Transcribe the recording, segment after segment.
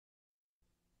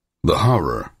The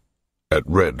Horror at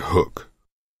Red Hook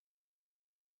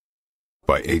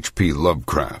by H.P.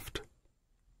 Lovecraft.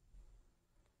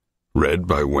 Read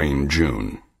by Wayne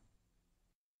June.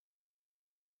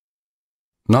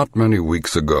 Not many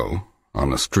weeks ago,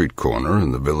 on a street corner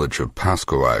in the village of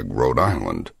Pascoag, Rhode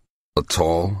Island, a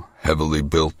tall, heavily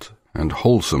built, and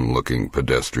wholesome-looking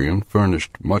pedestrian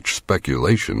furnished much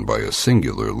speculation by a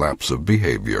singular lapse of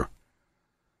behavior.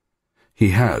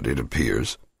 He had, it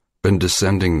appears, been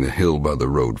descending the hill by the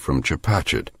road from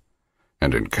Chepachet,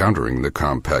 and encountering the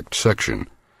compact section,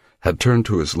 had turned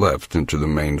to his left into the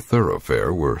main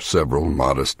thoroughfare where several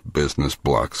modest business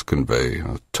blocks convey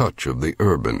a touch of the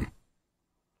urban.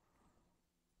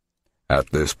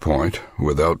 At this point,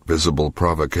 without visible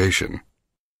provocation,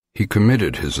 he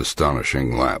committed his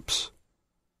astonishing lapse,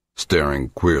 staring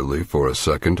queerly for a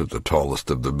second at the tallest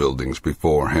of the buildings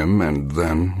before him, and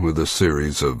then, with a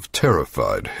series of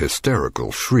terrified,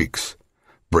 hysterical shrieks,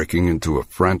 breaking into a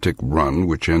frantic run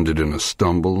which ended in a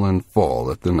stumble and fall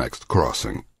at the next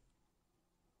crossing.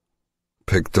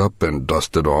 Picked up and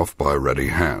dusted off by ready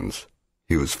hands,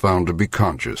 he was found to be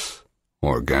conscious,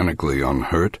 organically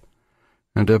unhurt,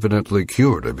 and evidently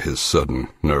cured of his sudden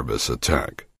nervous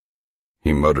attack.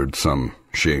 He muttered some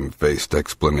shamefaced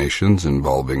explanations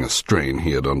involving a strain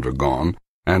he had undergone,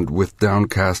 and with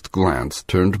downcast glance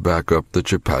turned back up the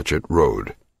Chepachet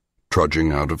road,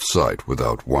 trudging out of sight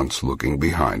without once looking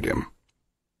behind him.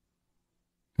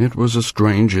 It was a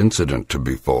strange incident to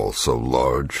befall so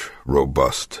large,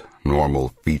 robust,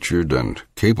 normal-featured, and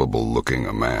capable-looking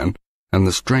a man, and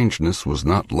the strangeness was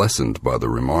not lessened by the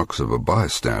remarks of a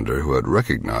bystander who had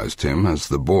recognized him as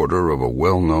the boarder of a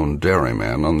well-known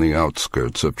dairyman on the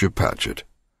outskirts of Chepachet.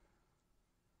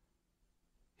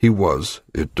 He was,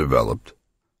 it developed,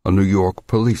 a New York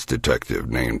police detective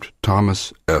named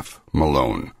Thomas F.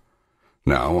 Malone,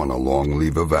 now on a long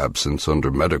leave of absence under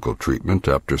medical treatment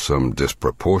after some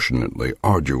disproportionately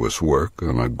arduous work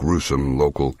on a gruesome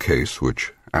local case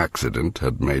which accident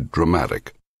had made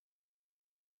dramatic.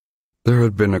 There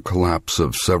had been a collapse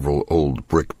of several old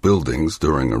brick buildings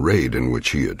during a raid in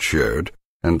which he had shared,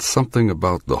 and something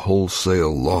about the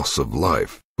wholesale loss of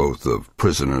life, both of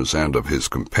prisoners and of his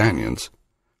companions,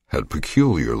 had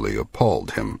peculiarly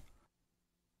appalled him.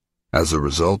 As a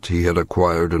result, he had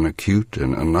acquired an acute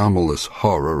and anomalous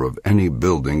horror of any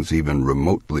buildings even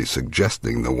remotely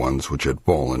suggesting the ones which had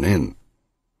fallen in,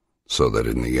 so that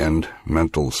in the end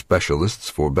mental specialists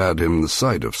forbade him the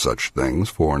sight of such things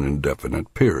for an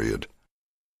indefinite period.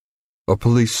 A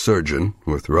police surgeon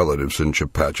with relatives in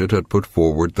Chepachet had put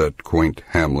forward that quaint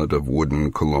hamlet of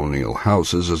wooden colonial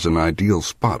houses as an ideal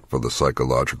spot for the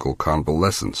psychological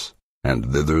convalescence,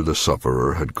 and thither the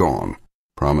sufferer had gone,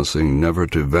 promising never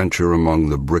to venture among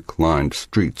the brick-lined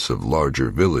streets of larger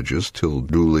villages till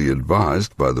duly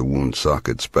advised by the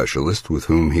wound-socket specialist with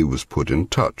whom he was put in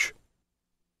touch.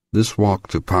 This walk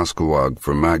to Pascoag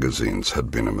for magazines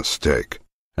had been a mistake,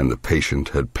 and the patient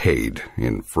had paid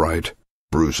in fright,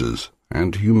 bruises,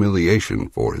 and humiliation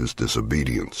for his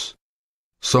disobedience.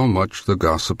 So much the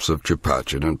gossips of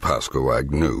Chepachet and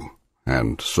Pascoag knew,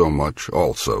 and so much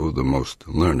also the most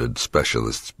learned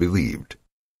specialists believed.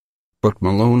 But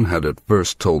Malone had at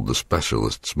first told the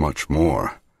specialists much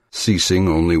more, ceasing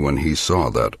only when he saw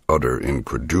that utter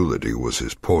incredulity was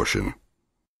his portion.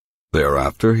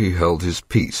 Thereafter he held his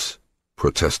peace,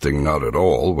 protesting not at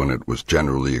all when it was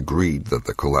generally agreed that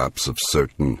the collapse of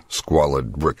certain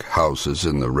squalid brick houses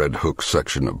in the Red Hook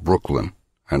section of Brooklyn,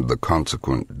 and the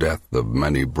consequent death of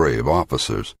many brave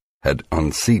officers, had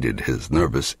unseated his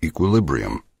nervous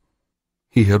equilibrium.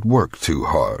 He had worked too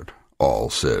hard,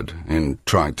 all said, in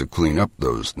trying to clean up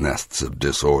those nests of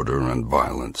disorder and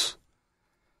violence.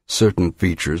 Certain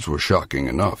features were shocking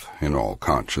enough, in all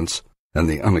conscience, and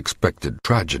the unexpected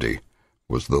tragedy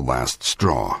was the last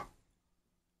straw.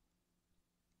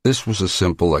 This was a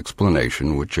simple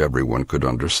explanation which everyone could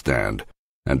understand,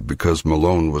 and because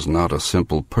Malone was not a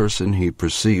simple person, he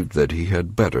perceived that he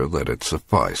had better let it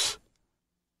suffice.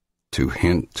 To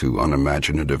hint to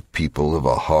unimaginative people of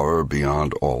a horror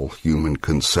beyond all human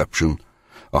conception,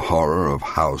 a horror of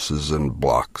houses and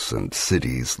blocks and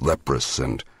cities leprous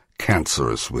and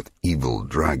cancerous with evil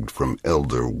dragged from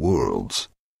elder worlds,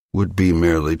 would be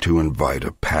merely to invite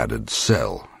a padded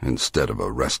cell instead of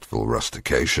a restful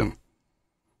rustication.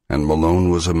 And Malone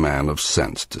was a man of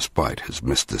sense despite his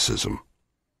mysticism.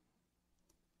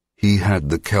 He had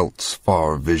the Celt's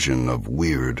far vision of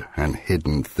weird and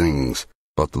hidden things,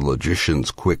 but the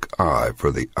logician's quick eye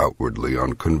for the outwardly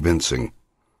unconvincing,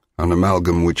 an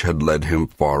amalgam which had led him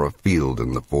far afield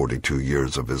in the 42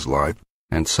 years of his life,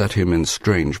 and set him in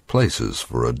strange places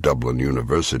for a Dublin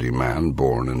University man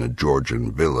born in a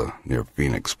Georgian villa near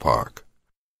Phoenix Park.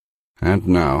 And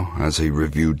now, as he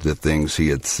reviewed the things he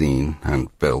had seen and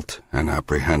felt and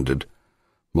apprehended,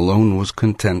 Malone was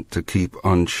content to keep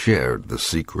unshared the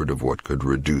secret of what could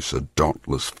reduce a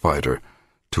dauntless fighter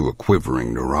to a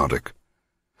quivering neurotic,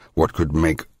 what could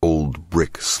make old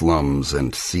brick slums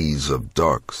and seas of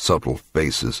dark, subtle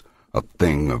faces a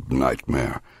thing of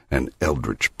nightmare and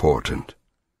eldritch portent.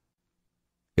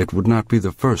 It would not be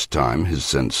the first time his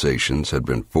sensations had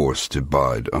been forced to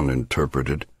bide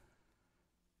uninterpreted,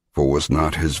 for was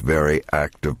not his very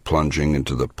act of plunging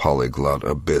into the polyglot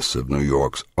abyss of New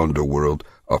York's underworld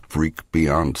a freak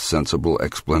beyond sensible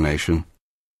explanation?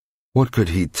 What could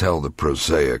he tell the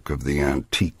prosaic of the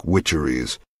antique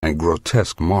witcheries and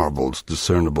grotesque marvels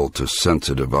discernible to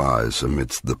sensitive eyes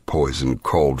amidst the poisoned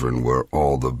cauldron where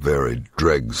all the varied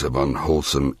dregs of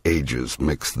unwholesome ages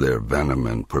mix their venom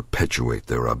and perpetuate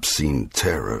their obscene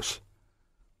terrors?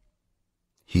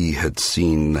 He had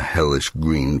seen the hellish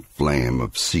green flame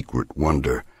of secret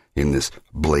wonder in this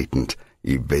blatant,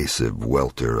 evasive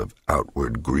welter of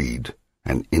outward greed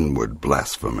and inward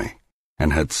blasphemy,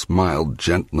 and had smiled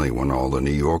gently when all the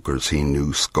New Yorkers he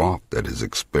knew scoffed at his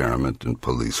experiment in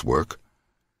police work.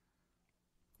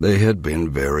 They had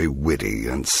been very witty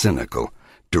and cynical,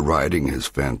 deriding his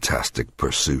fantastic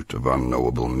pursuit of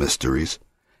unknowable mysteries,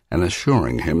 and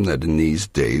assuring him that in these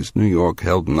days New York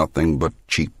held nothing but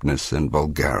cheapness and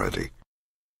vulgarity.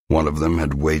 One of them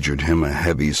had wagered him a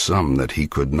heavy sum that he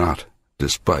could not,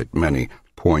 despite many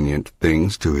poignant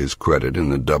things to his credit in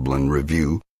the Dublin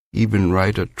Review, even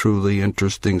write a truly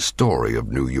interesting story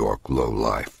of New York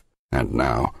low-life. And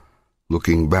now,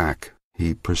 looking back,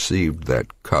 he perceived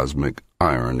that cosmic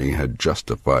irony had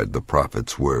justified the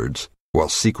prophet's words, while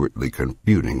secretly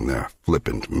confuting their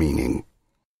flippant meaning.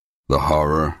 The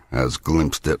horror, as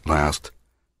glimpsed at last,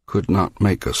 could not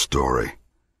make a story,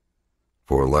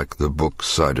 for like the book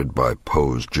cited by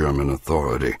Poe's German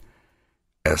authority,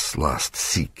 Es lasst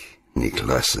sich nicht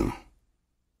lesen,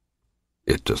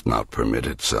 it does not permit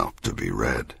itself to be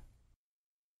read.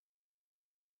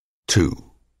 2.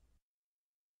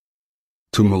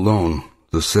 To Malone,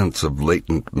 the sense of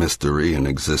latent mystery in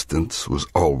existence was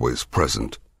always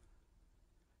present.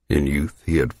 In youth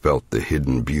he had felt the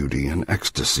hidden beauty and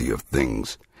ecstasy of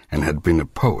things, and had been a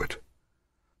poet.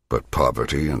 But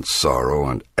poverty and sorrow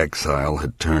and exile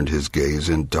had turned his gaze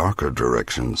in darker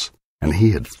directions, and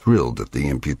he had thrilled at the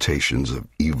imputations of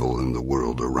evil in the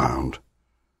world around.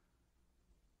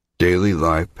 Daily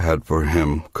life had for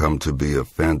him come to be a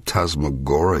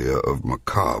phantasmagoria of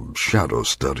macabre shadow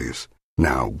studies,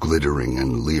 now glittering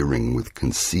and leering with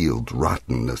concealed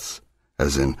rottenness,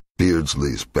 as in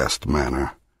Beardsley's best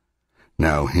manner,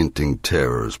 now hinting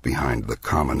terrors behind the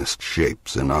commonest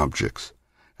shapes and objects,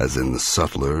 as in the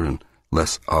subtler and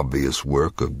less obvious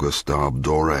work of Gustave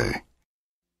Doré.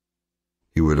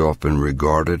 He would often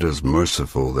regard it as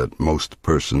merciful that most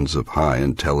persons of high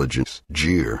intelligence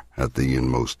jeer at the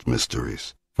inmost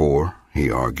mysteries, for,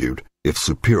 he argued, if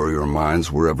superior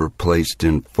minds were ever placed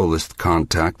in fullest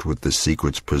contact with the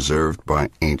secrets preserved by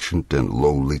ancient and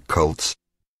lowly cults,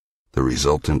 the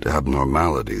resultant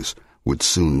abnormalities would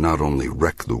soon not only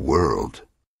wreck the world,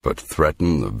 but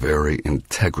threaten the very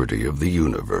integrity of the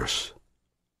universe.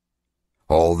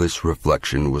 All this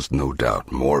reflection was no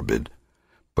doubt morbid,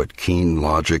 but keen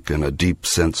logic and a deep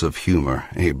sense of humor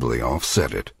ably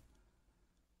offset it.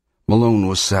 Malone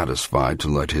was satisfied to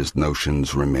let his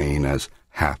notions remain as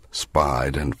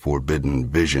half-spied and forbidden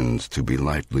visions to be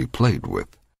lightly played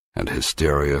with, and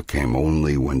hysteria came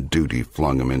only when duty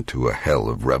flung him into a hell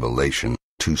of revelation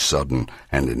too sudden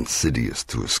and insidious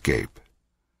to escape.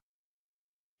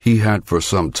 He had for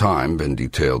some time been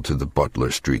detailed to the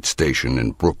Butler Street station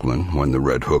in Brooklyn when the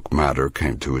Red Hook matter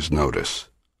came to his notice.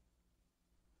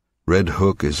 Red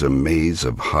Hook is a maze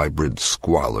of hybrid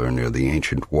squalor near the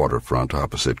ancient waterfront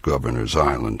opposite Governor's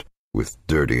Island, with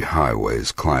dirty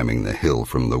highways climbing the hill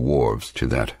from the wharves to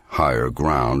that higher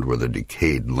ground where the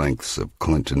decayed lengths of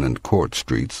Clinton and Court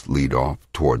Streets lead off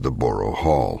toward the Borough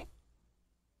Hall.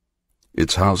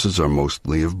 Its houses are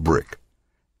mostly of brick,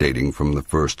 dating from the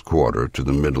first quarter to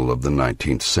the middle of the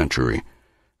 19th century,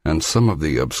 and some of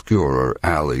the obscurer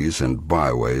alleys and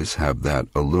byways have that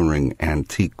alluring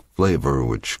antique flavor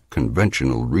which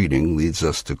conventional reading leads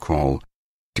us to call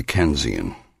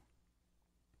Dickensian.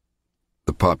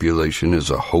 The population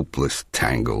is a hopeless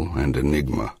tangle and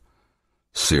enigma.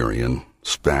 Syrian,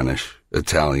 Spanish,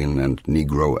 Italian, and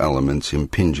Negro elements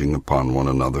impinging upon one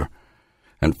another,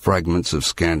 and fragments of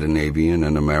Scandinavian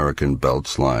and American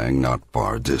belts lying not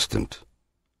far distant.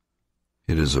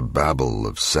 It is a babel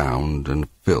of sound and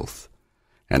filth,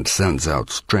 and sends out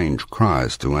strange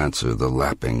cries to answer the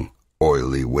lapping,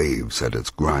 oily waves at its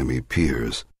grimy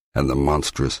piers and the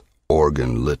monstrous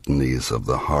organ litanies of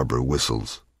the harbor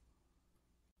whistles.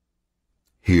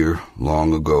 Here,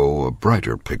 long ago, a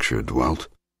brighter picture dwelt,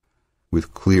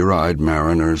 with clear-eyed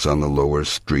mariners on the lower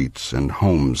streets and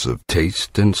homes of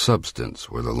taste and substance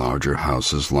where the larger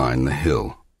houses line the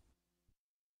hill.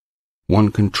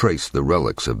 One can trace the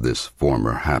relics of this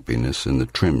former happiness in the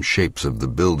trim shapes of the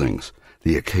buildings,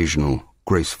 the occasional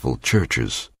graceful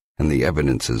churches, and the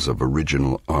evidences of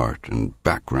original art and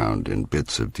background in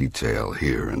bits of detail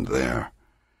here and there.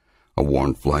 A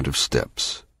worn flight of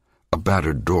steps, a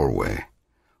battered doorway,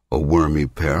 a wormy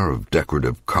pair of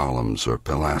decorative columns or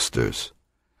pilasters,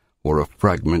 or a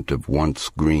fragment of once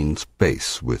green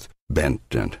space with bent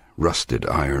and rusted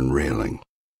iron railing.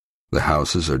 The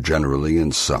houses are generally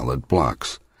in solid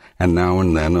blocks, and now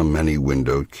and then a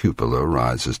many-windowed cupola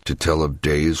rises to tell of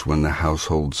days when the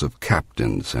households of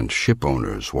captains and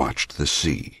shipowners watched the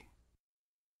sea.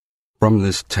 From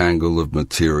this tangle of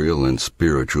material and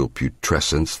spiritual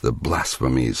putrescence the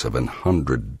blasphemies of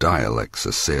 100 dialects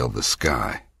assail the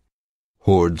sky.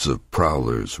 Hordes of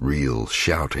prowlers reel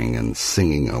shouting and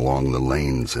singing along the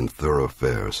lanes and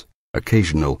thoroughfares.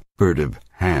 Occasional furtive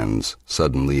hands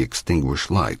suddenly extinguish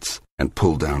lights and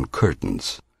pull down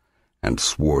curtains, and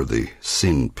swarthy,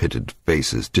 sin-pitted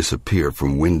faces disappear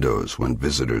from windows when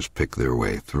visitors pick their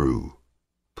way through.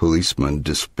 Policemen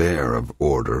despair of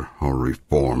order or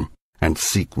reform, and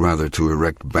seek rather to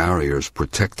erect barriers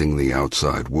protecting the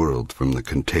outside world from the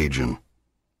contagion.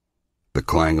 The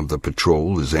clang of the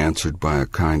patrol is answered by a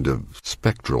kind of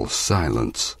spectral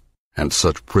silence, and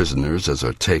such prisoners as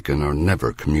are taken are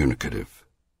never communicative.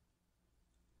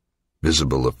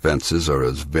 Visible offenses are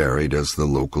as varied as the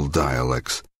local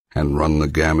dialects, and run the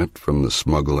gamut from the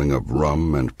smuggling of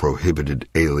rum and prohibited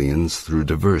aliens through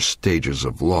diverse stages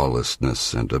of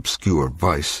lawlessness and obscure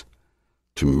vice,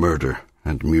 to murder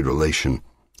and mutilation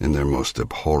in their most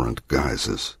abhorrent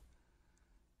guises.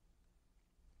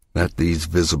 That these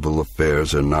visible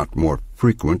affairs are not more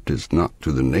frequent is not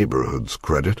to the neighborhood's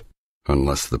credit,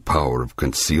 unless the power of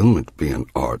concealment be an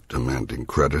art demanding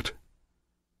credit.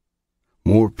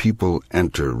 More people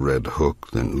enter Red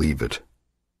Hook than leave it,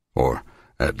 or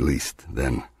at least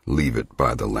than leave it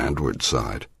by the landward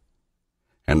side,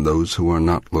 and those who are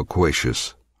not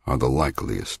loquacious are the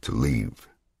likeliest to leave.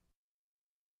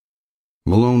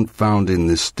 Malone found in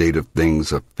this state of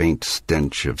things a faint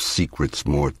stench of secrets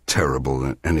more terrible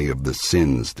than any of the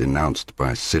sins denounced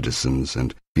by citizens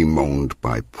and bemoaned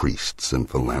by priests and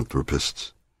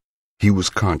philanthropists. He was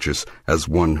conscious, as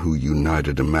one who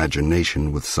united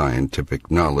imagination with scientific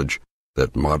knowledge,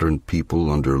 that modern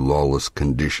people under lawless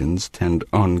conditions tend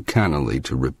uncannily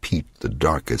to repeat the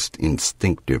darkest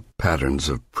instinctive patterns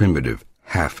of primitive,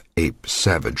 half-ape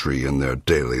savagery in their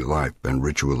daily life and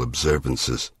ritual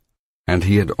observances. And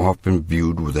he had often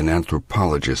viewed with an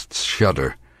anthropologist's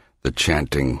shudder the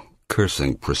chanting,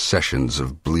 cursing processions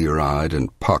of blear-eyed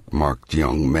and pock-marked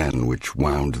young men which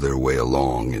wound their way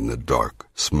along in the dark,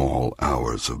 small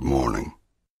hours of morning.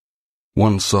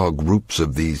 One saw groups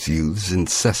of these youths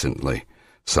incessantly,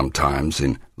 sometimes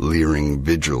in leering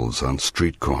vigils on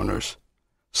street corners,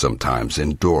 sometimes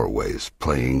in doorways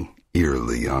playing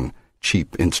eerily on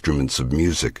cheap instruments of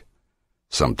music,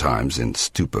 sometimes in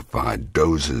stupefied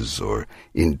dozes or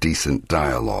indecent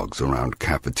dialogues around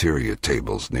cafeteria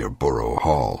tables near Borough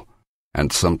Hall,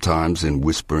 and sometimes in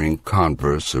whispering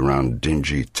converse around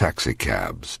dingy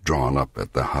taxicabs drawn up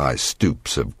at the high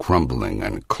stoops of crumbling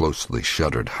and closely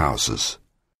shuttered houses.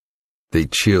 They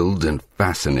chilled and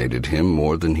fascinated him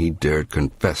more than he dared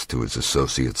confess to his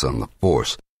associates on the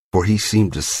force, for he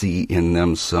seemed to see in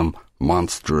them some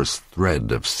monstrous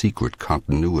thread of secret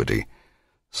continuity,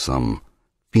 some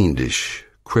fiendish,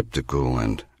 cryptical,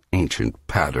 and ancient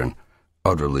pattern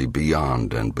utterly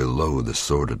beyond and below the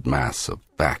sordid mass of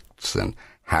facts and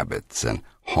habits and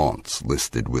haunts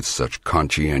listed with such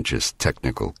conscientious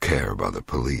technical care by the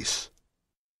police.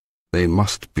 They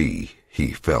must be,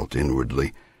 he felt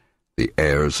inwardly, the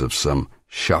heirs of some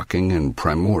shocking and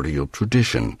primordial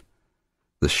tradition,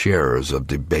 the sharers of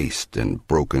debased and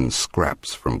broken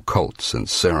scraps from cults and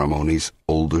ceremonies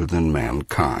older than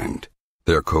mankind.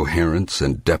 Their coherence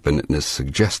and definiteness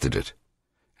suggested it,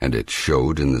 and it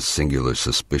showed in the singular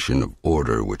suspicion of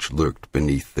order which lurked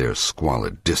beneath their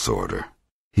squalid disorder.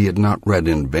 He had not read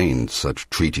in vain such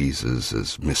treatises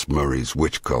as Miss Murray's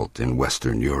Witch Cult in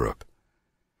Western Europe,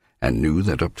 and knew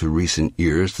that up to recent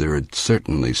years there had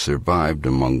certainly survived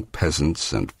among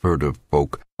peasants and furtive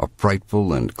folk a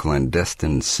frightful and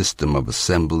clandestine system of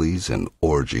assemblies and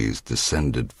orgies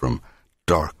descended from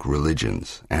dark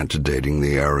religions antedating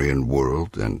the Aryan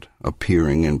world and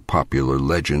appearing in popular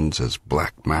legends as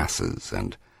black masses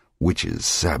and witches'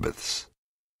 sabbaths.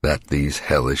 That these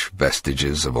hellish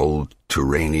vestiges of old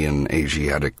Turanian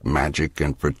Asiatic magic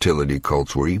and fertility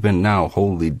cults were even now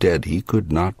wholly dead he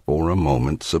could not for a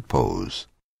moment suppose,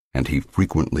 and he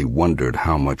frequently wondered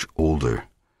how much older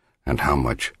and how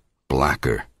much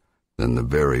blacker than the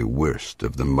very worst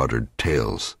of the muttered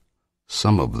tales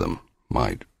some of them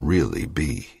might really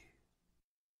be.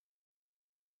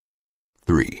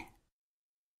 3.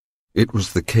 It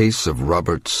was the case of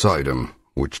Robert Sidham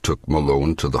which took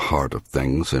Malone to the heart of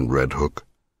things in Red Hook.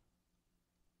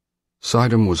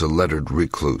 Sidham was a lettered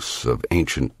recluse of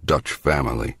ancient Dutch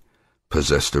family,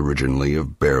 possessed originally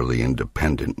of barely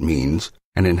independent means,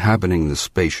 and inhabiting the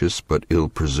spacious but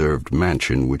ill-preserved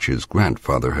mansion which his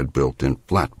grandfather had built in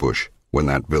Flatbush, when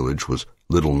that village was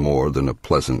little more than a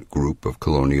pleasant group of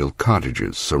colonial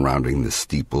cottages surrounding the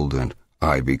steepled and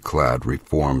ivy-clad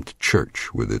Reformed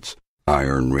church with its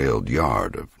iron-railed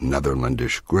yard of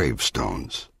Netherlandish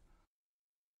gravestones.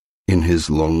 In his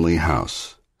lonely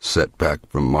house, set back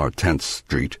from Martense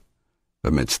Street,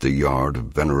 amidst a yard of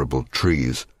venerable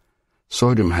trees,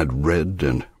 Sidham had read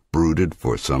and brooded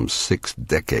for some 6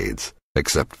 decades,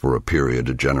 except for a period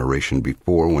a generation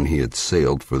before when he had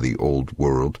sailed for the Old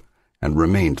World and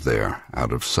remained there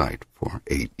out of sight for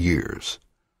 8 years.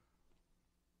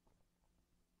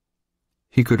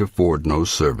 He could afford no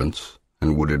servants,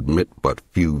 and would admit but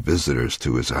few visitors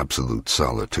to his absolute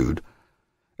solitude,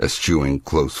 eschewing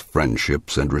close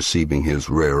friendships and receiving his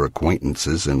rare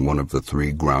acquaintances in one of the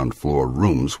 3 ground-floor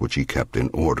rooms which he kept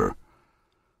in order,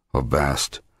 a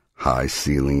vast,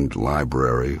 high-ceilinged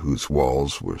library whose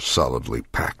walls were solidly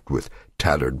packed with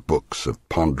tattered books of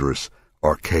ponderous,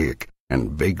 archaic,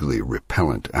 and vaguely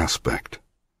repellent aspect.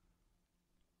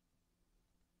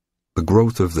 The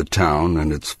growth of the town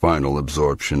and its final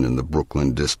absorption in the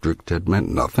Brooklyn district had meant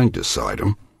nothing to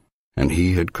Sidham, and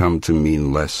he had come to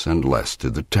mean less and less to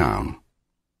the town.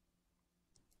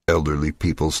 Elderly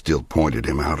people still pointed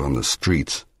him out on the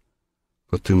streets,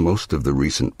 but to most of the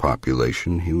recent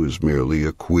population he was merely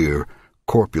a queer,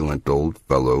 corpulent old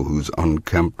fellow whose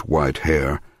unkempt white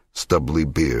hair, stubbly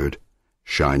beard,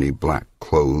 shiny black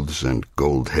clothes, and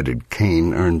gold-headed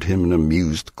cane earned him an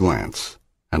amused glance,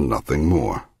 and nothing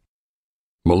more.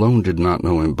 Malone did not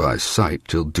know him by sight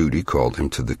till duty called him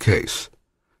to the case,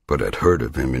 but had heard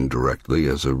of him indirectly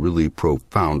as a really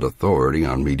profound authority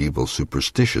on medieval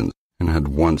superstitions, and had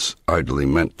once idly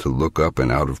meant to look up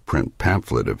an out-of-print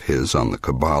pamphlet of his on the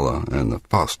Kabbalah and the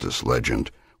Faustus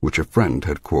legend, which a friend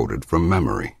had quoted from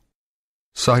memory.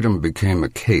 Sidham became a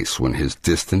case when his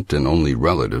distant and only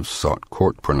relatives sought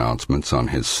court pronouncements on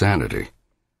his sanity.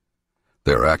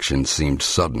 Their action seemed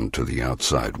sudden to the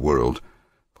outside world,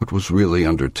 but was really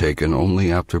undertaken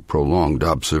only after prolonged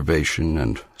observation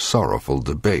and sorrowful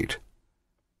debate.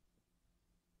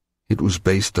 It was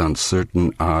based on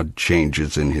certain odd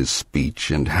changes in his speech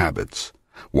and habits,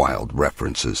 wild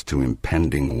references to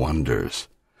impending wonders,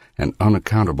 and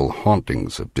unaccountable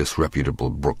hauntings of disreputable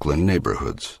Brooklyn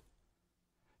neighborhoods.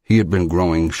 He had been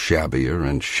growing shabbier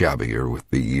and shabbier with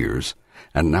the years,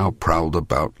 and now prowled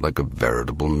about like a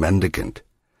veritable mendicant,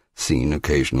 seen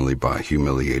occasionally by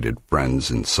humiliated friends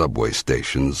in subway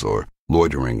stations or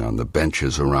loitering on the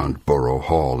benches around Borough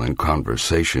Hall in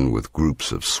conversation with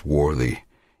groups of swarthy,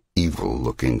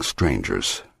 evil-looking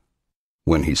strangers.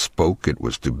 When he spoke, it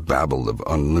was to babble of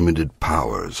unlimited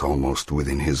powers almost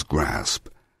within his grasp,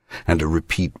 and to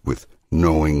repeat with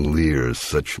knowing leers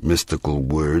such mystical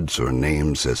words or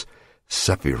names as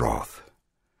Sephiroth,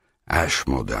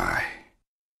 Ashmodai,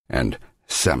 and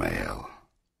Samael.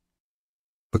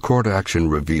 The court action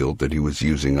revealed that he was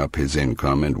using up his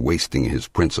income and wasting his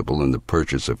principal in the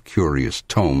purchase of curious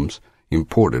tomes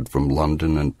imported from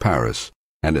London and Paris,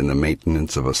 and in the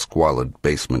maintenance of a squalid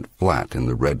basement flat in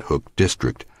the Red Hook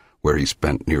district, where he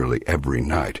spent nearly every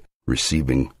night,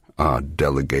 receiving odd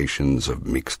delegations of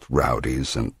mixed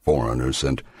rowdies and foreigners,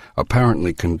 and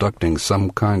apparently conducting some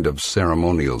kind of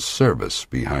ceremonial service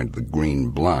behind the green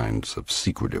blinds of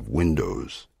secretive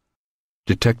windows.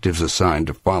 Detectives assigned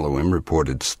to follow him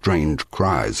reported strange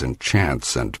cries and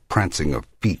chants and prancing of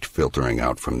feet filtering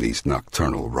out from these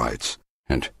nocturnal rites,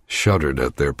 and shuddered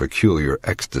at their peculiar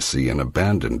ecstasy and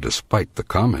abandon despite the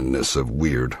commonness of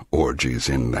weird orgies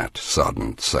in that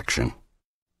sodden section.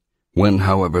 When,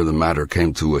 however, the matter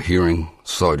came to a hearing,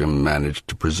 Sidham managed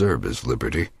to preserve his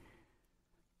liberty.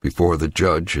 Before the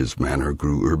judge his manner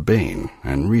grew urbane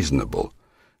and reasonable,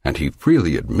 and he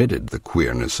freely admitted the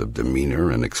queerness of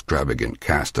demeanor and extravagant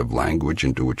cast of language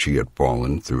into which he had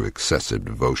fallen through excessive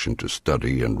devotion to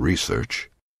study and research.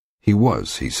 He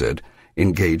was, he said,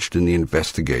 engaged in the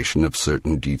investigation of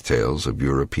certain details of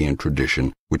European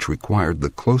tradition which required the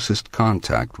closest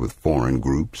contact with foreign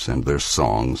groups and their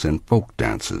songs and folk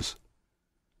dances.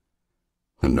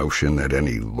 The notion that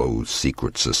any low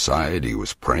secret society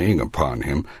was preying upon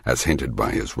him, as hinted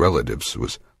by his relatives,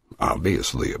 was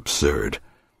obviously absurd,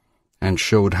 and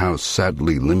showed how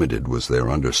sadly limited was their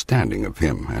understanding of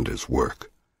him and his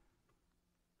work.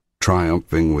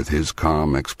 Triumphing with his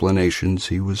calm explanations,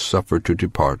 he was suffered to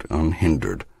depart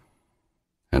unhindered,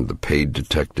 and the paid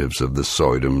detectives of the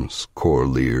Soidums,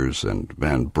 Corlears, and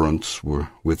Van Brunts were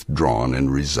withdrawn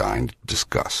in resigned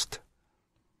disgust.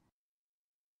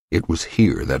 It was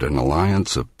here that an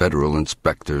alliance of federal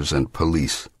inspectors and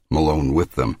police, Malone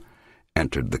with them,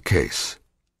 entered the case.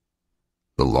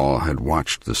 The law had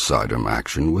watched the Soidum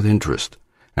action with interest,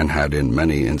 and had in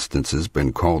many instances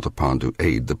been called upon to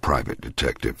aid the private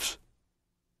detectives.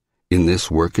 In this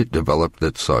work it developed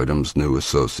that Soidum's new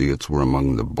associates were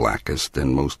among the blackest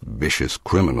and most vicious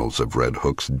criminals of Red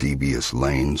Hook's devious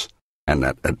lanes, and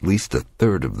that at least a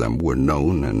third of them were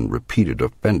known and repeated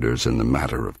offenders in the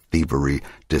matter of thievery,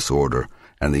 disorder,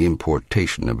 and the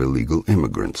importation of illegal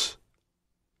immigrants.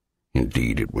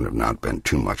 Indeed, it would have not been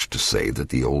too much to say that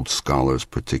the old scholar's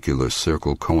particular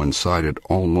circle coincided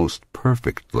almost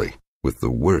perfectly with the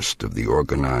worst of the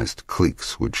organized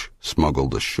cliques which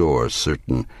smuggled ashore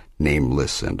certain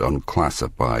nameless and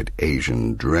unclassified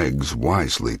Asian dregs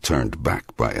wisely turned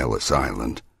back by Ellis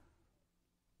Island.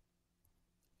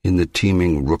 In the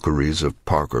teeming rookeries of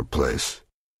Parker Place,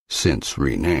 since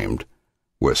renamed,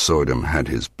 where Soidum had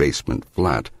his basement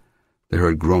flat, there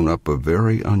had grown up a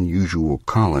very unusual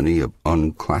colony of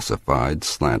unclassified,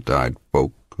 slant-eyed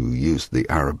folk who used the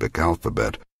Arabic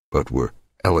alphabet, but were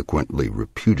eloquently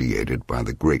repudiated by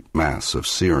the great mass of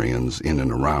Syrians in and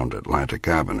around Atlantic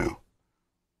Avenue.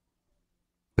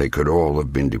 They could all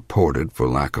have been deported for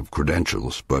lack of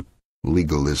credentials, but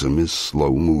legalism is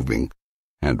slow-moving,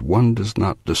 and one does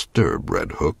not disturb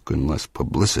Red Hook unless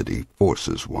publicity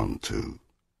forces one to.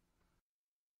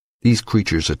 These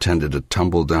creatures attended a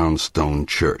tumble-down stone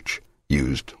church,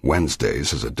 used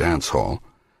Wednesdays as a dance hall,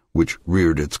 which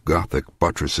reared its Gothic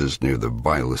buttresses near the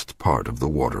vilest part of the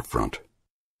waterfront.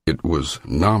 It was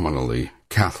nominally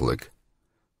Catholic,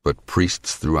 but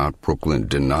priests throughout Brooklyn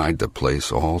denied the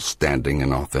place all standing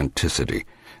and authenticity,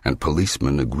 and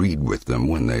policemen agreed with them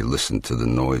when they listened to the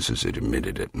noises it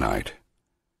emitted at night.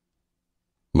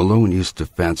 Malone used to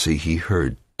fancy he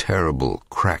heard terrible,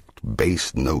 cracked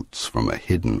bass notes from a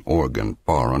hidden organ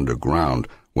far underground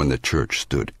when the church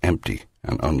stood empty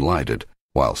and unlighted,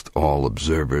 whilst all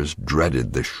observers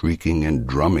dreaded the shrieking and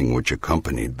drumming which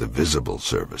accompanied the visible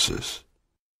services.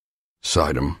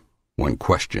 Soidum, when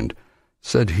questioned,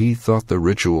 said he thought the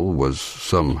ritual was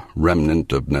some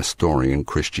remnant of Nestorian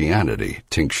Christianity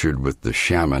tinctured with the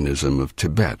shamanism of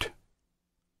Tibet.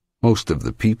 Most of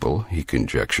the people, he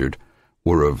conjectured,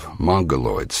 were of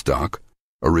Mongoloid stock,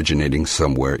 originating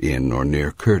somewhere in or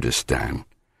near Kurdistan,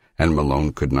 and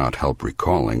Malone could not help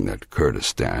recalling that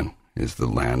Kurdistan is the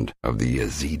land of the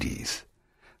Yazidis,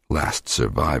 last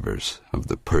survivors of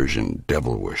the Persian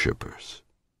devil-worshippers.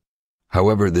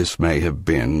 However this may have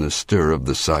been, the stir of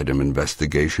the Soidum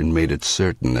investigation made it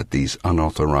certain that these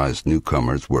unauthorized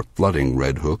newcomers were flooding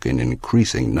Red Hook in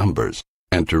increasing numbers,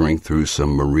 entering through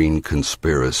some marine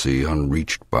conspiracy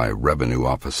unreached by revenue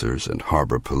officers and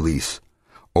harbor police,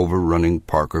 overrunning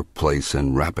Parker Place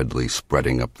and rapidly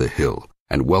spreading up the hill,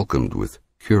 and welcomed with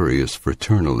curious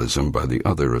fraternalism by the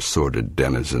other assorted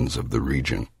denizens of the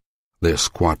region. Their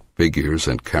squat figures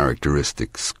and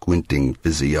characteristic squinting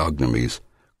physiognomies,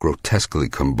 grotesquely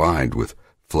combined with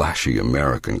flashy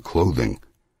American clothing,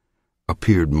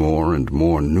 appeared more and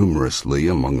more numerously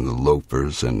among the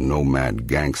loafers and nomad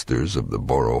gangsters of the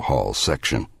Borough Hall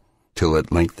section, till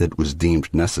at length it was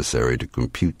deemed necessary to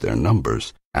compute their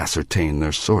numbers, ascertain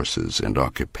their sources and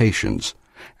occupations,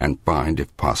 and find,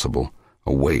 if possible,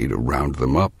 a way to round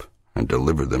them up and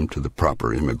deliver them to the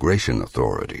proper immigration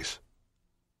authorities.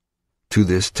 To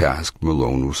this task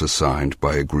Malone was assigned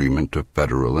by agreement of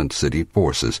federal and city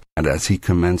forces, and as he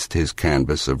commenced his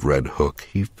canvass of Red Hook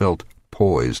he felt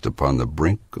poised upon the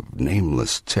brink of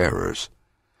nameless terrors,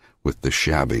 with the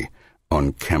shabby,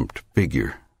 unkempt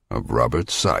figure of Robert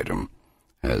Soidum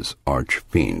as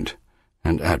arch-fiend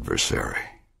and adversary.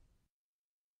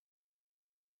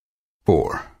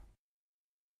 4.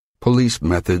 Police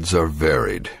methods are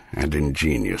varied and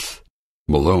ingenious.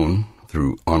 Malone,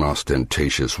 through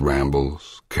unostentatious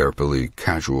rambles, carefully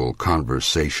casual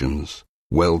conversations,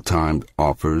 well-timed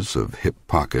offers of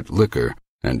hip-pocket liquor,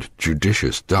 and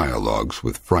judicious dialogues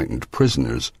with frightened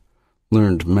prisoners,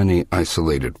 learned many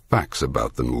isolated facts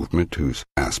about the movement whose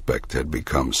aspect had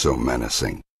become so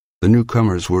menacing. The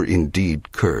newcomers were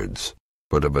indeed Kurds,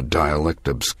 but of a dialect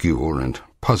obscure and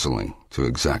puzzling to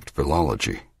exact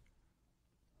philology.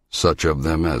 Such of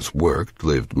them as worked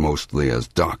lived mostly as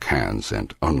dock hands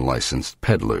and unlicensed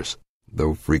peddlers,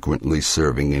 though frequently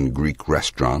serving in Greek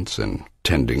restaurants and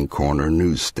tending corner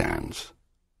newsstands.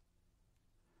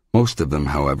 Most of them,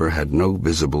 however, had no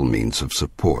visible means of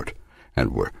support,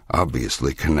 and were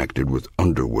obviously connected with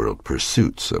underworld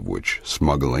pursuits, of which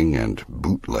smuggling and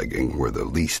bootlegging were the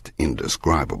least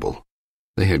indescribable.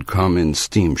 They had come in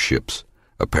steamships,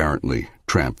 apparently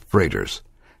tramp freighters,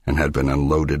 and had been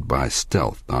unloaded by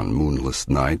stealth on moonless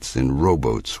nights in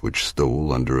rowboats which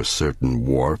stole under a certain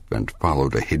wharf and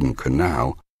followed a hidden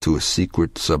canal to a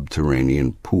secret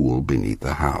subterranean pool beneath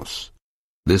a house.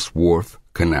 This wharf,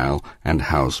 canal, and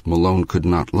house Malone could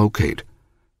not locate,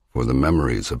 for the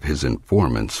memories of his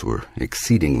informants were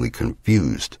exceedingly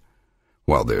confused,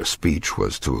 while their speech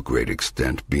was to a great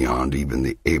extent beyond even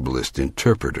the ablest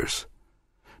interpreters.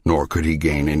 Nor could he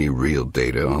gain any real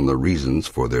data on the reasons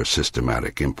for their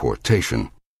systematic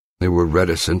importation. They were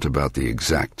reticent about the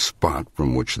exact spot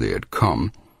from which they had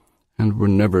come, and were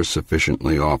never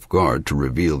sufficiently off guard to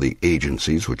reveal the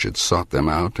agencies which had sought them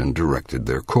out and directed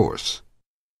their course.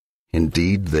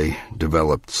 Indeed, they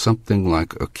developed something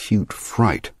like acute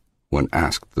fright when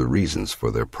asked the reasons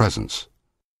for their presence.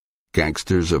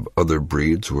 Gangsters of other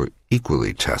breeds were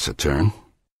equally taciturn,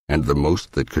 and the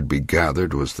most that could be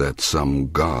gathered was that some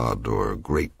god or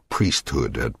great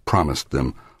priesthood had promised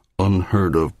them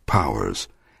unheard-of powers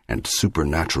and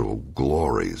supernatural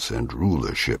glories and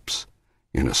rulerships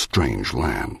in a strange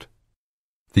land.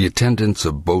 The attendance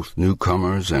of both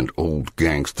newcomers and old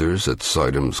gangsters at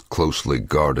Sitem's closely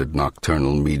guarded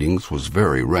nocturnal meetings was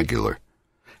very regular,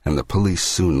 and the police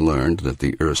soon learned that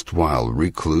the erstwhile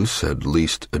recluse had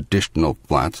leased additional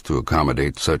flats to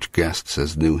accommodate such guests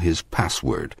as knew his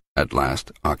password, at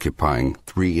last occupying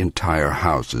 3 entire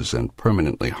houses and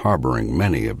permanently harboring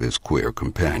many of his queer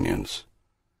companions.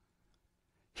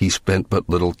 He spent but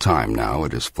little time now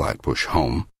at his Flatbush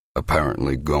home,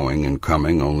 apparently going and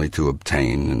coming only to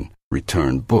obtain and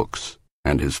return books,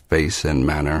 and his face and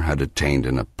manner had attained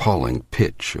an appalling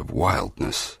pitch of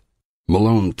wildness.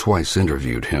 Malone twice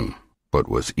interviewed him, but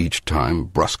was each time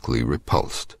brusquely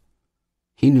repulsed.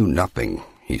 He knew nothing,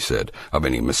 he said, of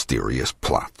any mysterious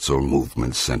plots or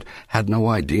movements, and had no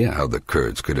idea how the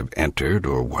Kurds could have entered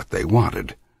or what they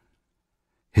wanted.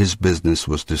 His business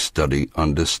was to study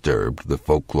undisturbed the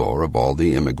folklore of all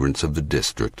the immigrants of the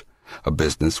district, a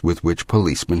business with which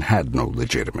policemen had no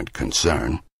legitimate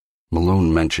concern.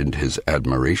 Malone mentioned his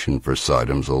admiration for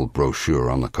Sitem's old brochure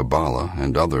on the Kabbalah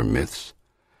and other myths,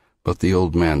 but the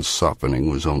old man's softening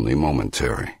was only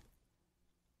momentary.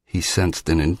 He sensed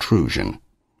an intrusion,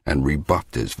 and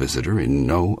rebuffed his visitor in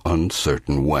no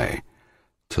uncertain way,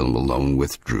 till Malone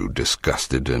withdrew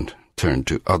disgusted and turned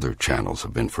to other channels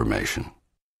of information.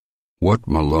 What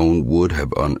Malone would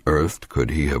have unearthed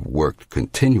could he have worked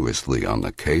continuously on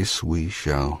the case, we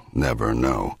shall never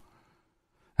know.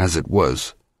 As it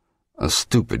was, a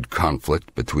stupid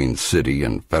conflict between city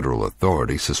and federal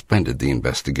authority suspended the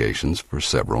investigations for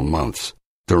several months,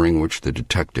 during which the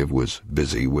detective was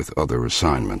busy with other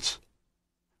assignments.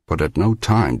 But at no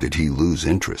time did he lose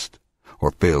interest,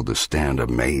 or fail to stand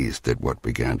amazed at what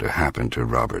began to happen to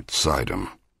Robert Sitem.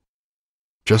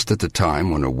 Just at the time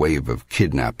when a wave of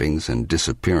kidnappings and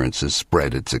disappearances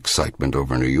spread its excitement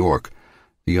over New York,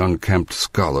 the unkempt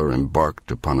scholar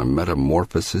embarked upon a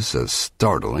metamorphosis as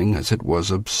startling as it was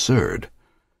absurd.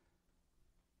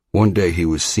 One day he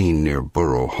was seen near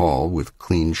Borough Hall with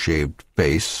clean-shaved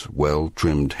face,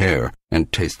 well-trimmed hair,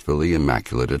 and tastefully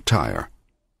immaculate attire.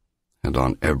 And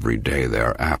on every day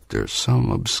thereafter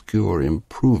some obscure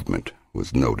improvement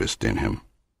was noticed in him.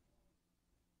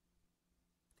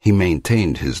 He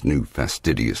maintained his new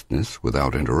fastidiousness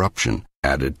without interruption,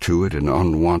 added to it an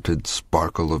unwonted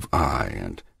sparkle of eye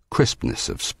and crispness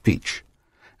of speech,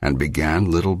 and began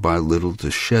little by little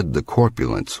to shed the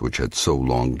corpulence which had so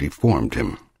long deformed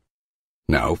him.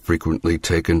 Now frequently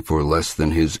taken for less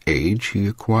than his age, he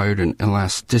acquired an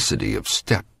elasticity of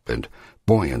step and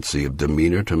buoyancy of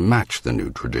demeanor to match the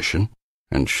new tradition,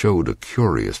 and showed a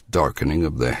curious darkening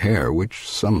of the hair which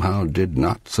somehow did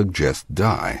not suggest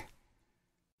dye.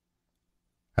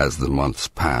 As the months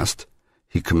passed,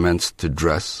 he commenced to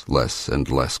dress less and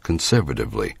less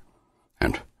conservatively,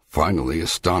 and finally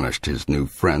astonished his new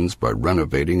friends by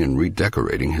renovating and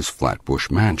redecorating his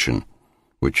Flatbush mansion,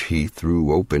 which he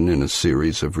threw open in a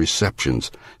series of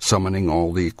receptions, summoning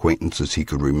all the acquaintances he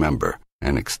could remember,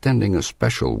 and extending a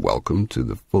special welcome to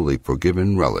the fully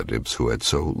forgiven relatives who had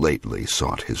so lately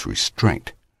sought his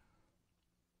restraint.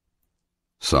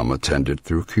 Some attended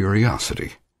through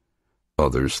curiosity,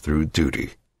 others through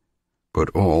duty, but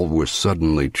all were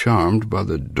suddenly charmed by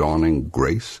the dawning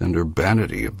grace and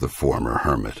urbanity of the former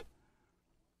hermit.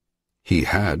 He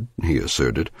had, he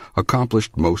asserted,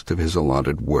 accomplished most of his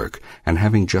allotted work, and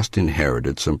having just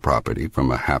inherited some property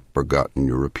from a half-forgotten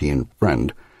European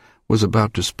friend, was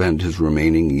about to spend his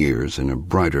remaining years in a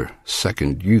brighter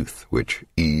second youth which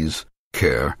ease,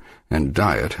 care, and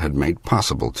diet had made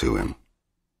possible to him.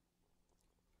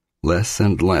 Less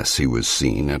and less he was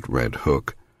seen at Red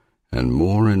Hook, and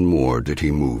more did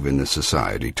he move in the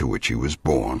society to which he was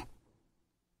born.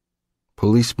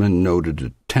 Policemen noted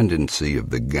a tendency of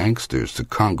the gangsters to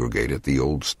congregate at the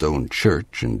old stone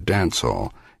church and dance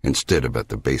hall instead of at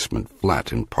the basement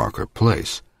flat in Parker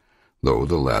Place, though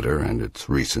the latter and its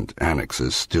recent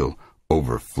annexes still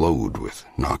overflowed with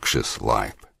noxious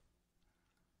life.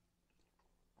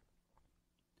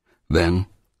 Then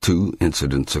 2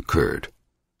 incidents occurred,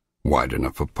 wide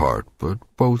enough apart, but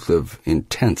both of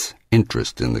intense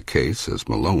interest in the case as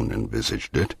Malone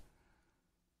envisaged it.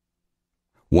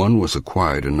 One was a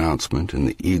quiet announcement in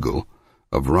the Eagle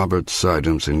of Robert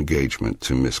Sidham's engagement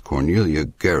to Miss Cornelia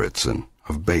Gerritsen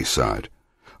of Bayside,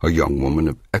 a young woman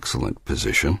of excellent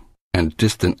position and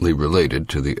distantly related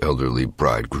to the elderly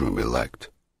bridegroom-elect,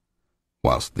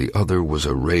 whilst the other was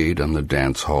a raid on the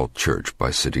dance hall church by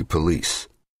city police,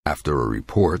 after a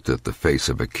report that the face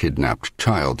of a kidnapped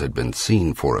child had been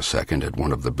seen for a second at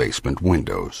one of the basement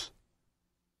windows.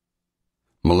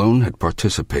 Malone had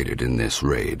participated in this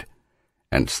raid,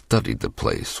 and studied the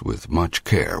place with much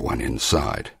care when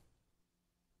inside.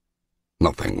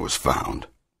 Nothing was found.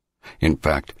 In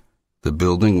fact, the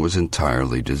building was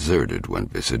entirely deserted when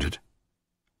visited.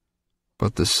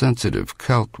 But the sensitive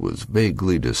Celt was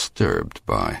vaguely disturbed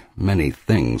by many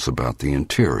things about the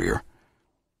interior.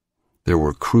 There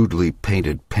were crudely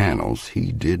painted panels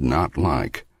he did not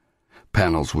like,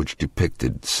 panels which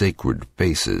depicted sacred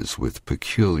faces with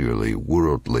peculiarly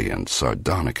worldly and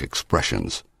sardonic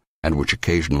expressions, and which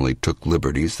occasionally took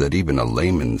liberties that even a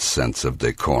layman's sense of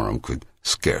decorum could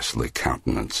scarcely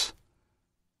countenance.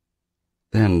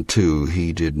 Then, too,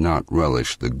 he did not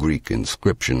relish the Greek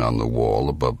inscription on the wall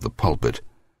above the pulpit,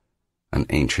 an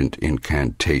ancient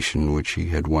incantation which he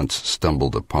had once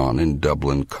stumbled upon in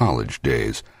Dublin college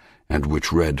days, and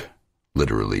which read,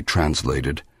 literally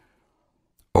translated,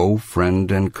 "O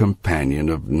friend and companion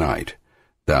of night,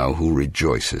 thou who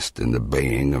rejoicest in the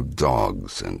baying of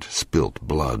dogs and spilt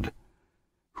blood,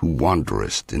 who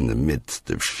wanderest in the midst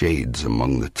of shades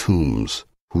among the tombs,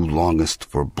 who longest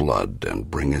for blood and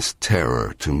bringest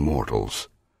terror to mortals,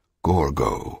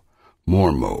 Gorgo,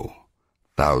 Mormo,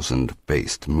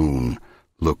 thousand-faced moon,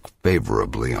 look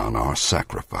favorably on our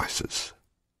sacrifices."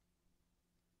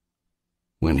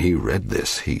 When he read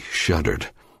this, he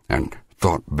shuddered, and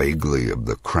thought vaguely of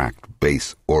the cracked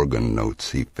bass organ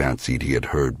notes he fancied he had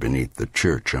heard beneath the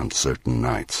church on certain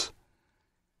nights.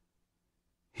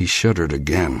 He shuddered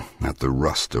again at the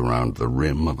rust around the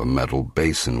rim of a metal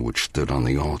basin which stood on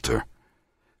the altar,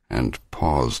 and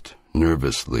paused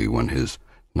nervously when his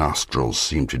nostrils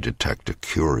seemed to detect a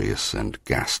curious and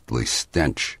ghastly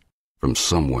stench from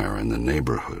somewhere in the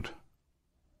neighborhood.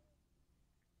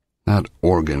 That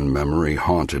organ memory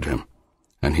haunted him,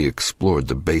 and he explored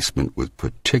the basement with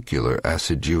particular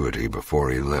assiduity before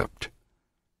he left.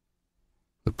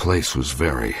 The place was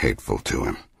very hateful to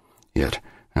him, yet,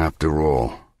 after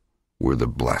all, were the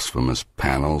blasphemous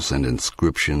panels and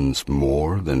inscriptions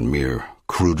more than mere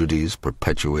crudities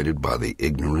perpetuated by the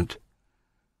ignorant?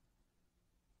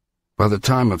 By the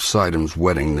time of Sidham's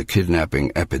wedding, the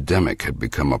kidnapping epidemic had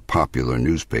become a popular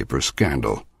newspaper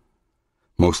scandal.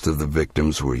 Most of the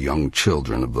victims were young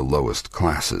children of the lowest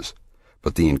classes,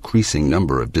 but the increasing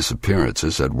number of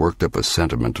disappearances had worked up a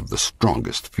sentiment of the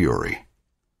strongest fury.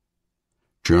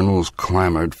 Journals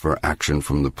clamored for action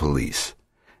from the police,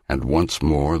 and once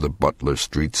more the Butler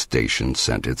Street station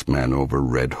sent its men over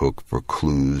Red Hook for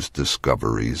clues,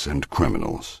 discoveries, and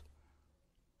criminals.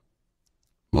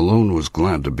 Malone was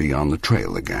glad to be on the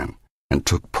trail again, and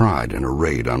took pride in a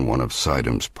raid on one of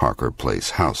Sidham's Parker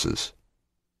Place houses.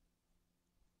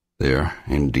 There,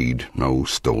 indeed, no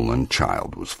stolen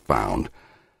child was found,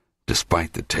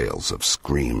 despite the tales of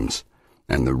screams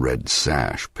and the red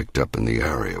sash picked up in the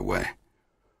areaway.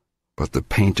 But the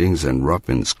paintings and rough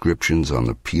inscriptions on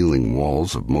the peeling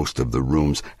walls of most of the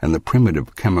rooms and the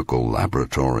primitive chemical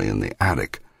laboratory in the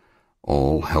attic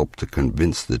all helped to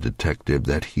convince the detective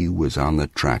that he was on the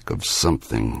track of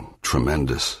something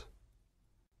tremendous.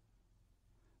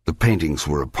 The paintings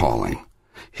were appalling,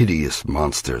 hideous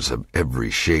monsters of every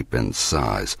shape and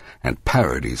size, and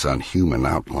parodies on human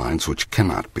outlines which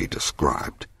cannot be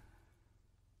described.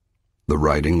 The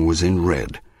writing was in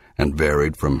red, and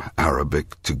varied from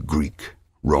Arabic to Greek,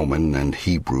 Roman, and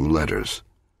Hebrew letters.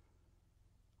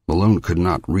 Malone could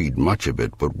not read much of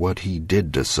it, but what he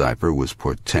did decipher was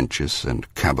portentous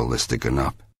and cabalistic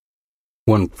enough.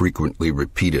 One frequently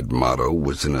repeated motto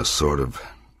was in a sort of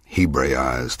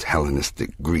Hebraized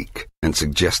Hellenistic Greek, and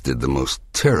suggested the most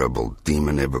terrible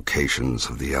demon evocations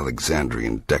of the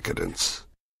Alexandrian decadence.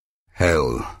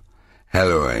 Hel,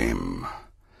 Elohim,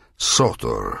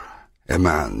 Sotor,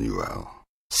 Emmanuel,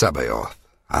 Sabaoth,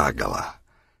 Agala,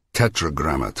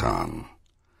 Tetragrammaton,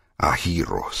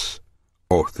 Ahiros,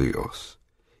 Orthios,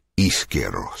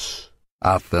 Iskeros,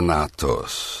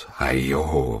 Athanatos,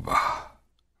 Jehovah,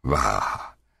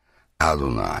 Va,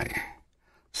 Adonai,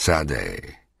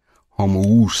 Sade,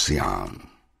 Homoousion,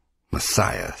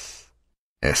 Messias,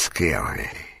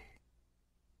 Esquere.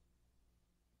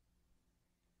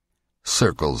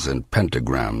 Circles and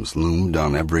pentagrams loomed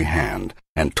on every hand,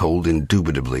 and told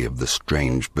indubitably of the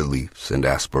strange beliefs and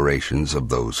aspirations of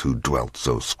those who dwelt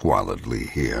so squalidly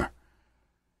here.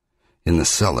 In the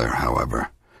cellar, however,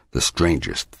 the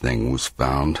strangest thing was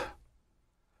found.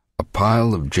 A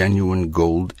pile of genuine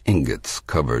gold ingots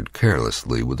covered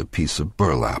carelessly with a piece of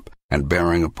burlap, and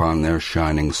bearing upon their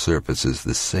shining surfaces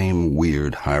the same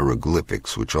weird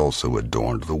hieroglyphics which also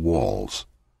adorned the walls.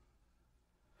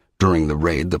 During the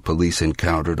raid, the police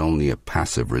encountered only a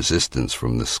passive resistance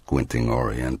from the squinting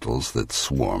Orientals that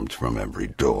swarmed from every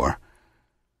door.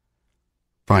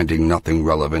 Finding nothing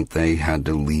relevant, they had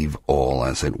to leave all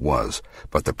as it was,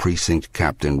 but the precinct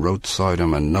captain wrote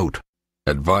Sidom a note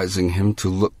advising him to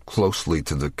look closely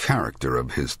to the character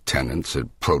of his tenants and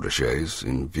protégés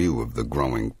in view of the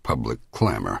growing public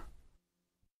clamor.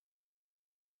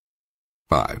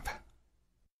 5.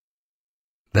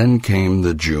 Then came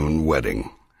the June wedding,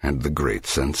 and the great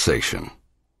sensation.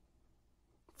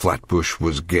 Flatbush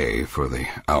was gay for the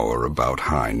hour about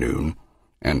high noon,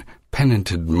 and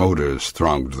penitent motors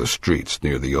thronged the streets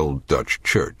near the old Dutch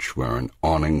church where an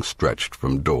awning stretched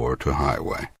from door to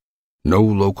highway. No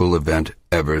local event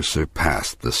ever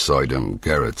surpassed the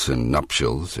Sidom-Gerritsen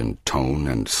nuptials in tone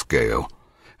and scale,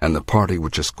 and the party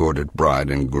which escorted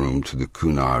bride and groom to the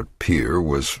Cunard Pier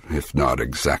was, if not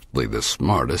exactly the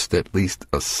smartest, at least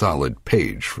a solid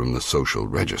page from the social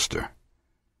register.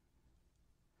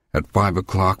 At 5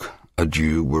 o'clock,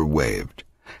 adieux were waved,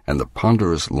 and the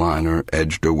ponderous liner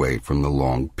edged away from the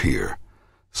long pier,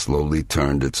 slowly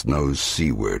turned its nose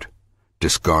seaward,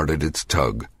 discarded its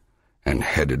tug, and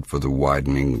headed for the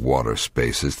widening water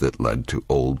spaces that led to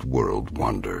old-world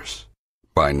wonders.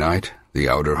 By night, the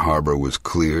outer harbor was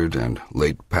cleared, and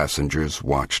late passengers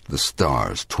watched the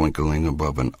stars twinkling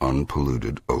above an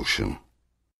unpolluted ocean.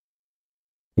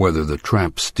 Whether the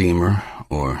tramp steamer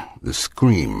or the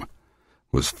Scream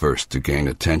was first to gain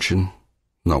attention,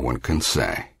 no one can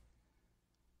say.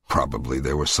 Probably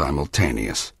they were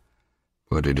simultaneous,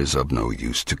 but it is of no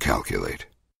use to calculate.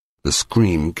 The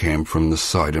scream came from the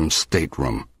Sidom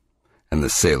stateroom, and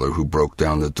the sailor who broke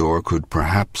down the door could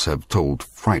perhaps have told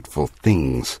frightful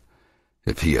things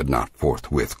if he had not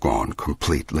forthwith gone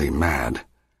completely mad.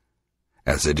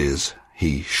 As it is,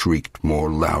 he shrieked more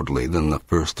loudly than the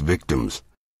first victims,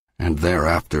 and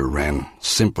thereafter ran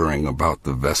simpering about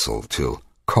the vessel till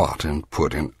caught and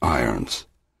put in irons.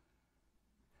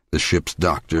 The ship's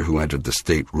doctor, who entered the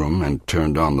stateroom and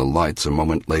turned on the lights a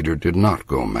moment later, did not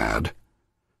go mad,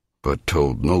 but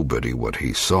told nobody what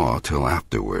he saw till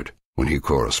afterward, when he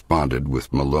corresponded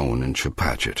with Malone in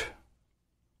Chepachet.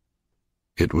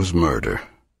 It was murder,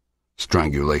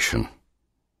 strangulation,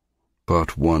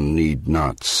 but one need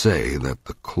not say that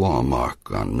the claw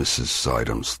mark on Mrs.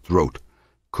 Sidom's throat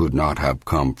could not have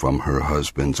come from her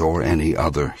husband's or any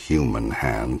other human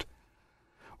hand,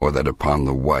 or that upon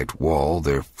the white wall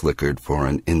there flickered for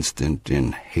an instant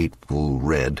in hateful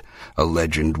red a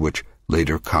legend which,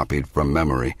 later copied from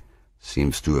memory,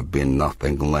 seems to have been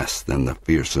nothing less than the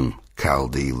fearsome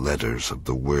Chaldee letters of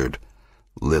the word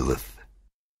Lilith.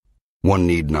 One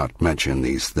need not mention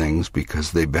these things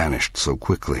because they vanished so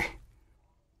quickly.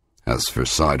 As for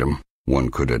Sidom, one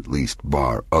could at least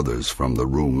bar others from the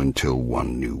room until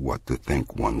one knew what to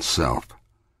think oneself.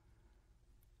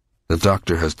 The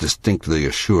doctor has distinctly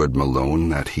assured Malone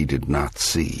that he did not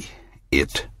see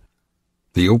it.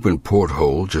 The open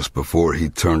porthole just before he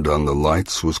turned on the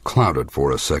lights was clouded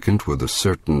for a second with a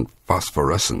certain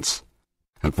phosphorescence,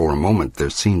 and for a moment there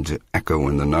seemed to echo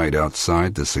in the night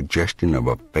outside the suggestion of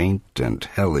a faint and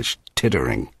hellish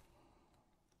tittering,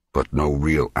 but no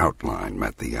real outline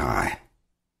met the eye.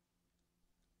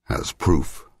 As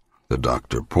proof, The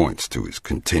doctor points to his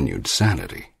continued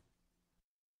sanity.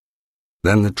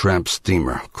 Then the tramp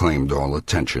steamer claimed all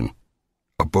attention.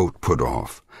 A boat put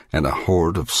off, and a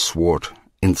horde of swart,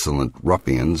 insolent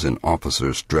ruffians in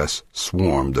officers' dress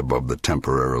swarmed above the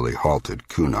temporarily halted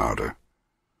Cunarder.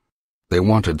 They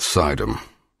wanted Sidum,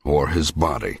 or his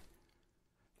body.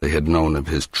 They had known of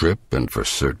his trip and for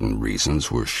certain reasons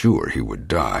were sure he would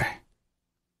die.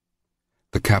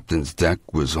 The captain's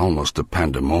deck was almost a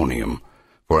pandemonium,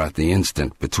 for at the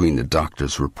instant between the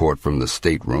doctor's report from the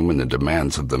stateroom and the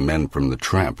demands of the men from the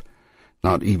tramp,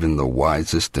 not even the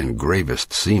wisest and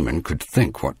gravest seaman could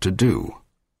think what to do.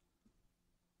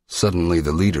 Suddenly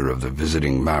the leader of the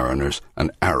visiting mariners, an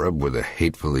Arab with a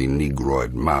hatefully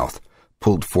negroid mouth,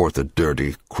 pulled forth a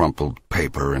dirty, crumpled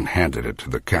paper and handed it to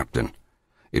the captain.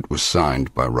 It was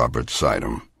signed by Robert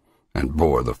Sidum, and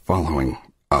bore the following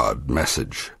odd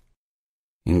message.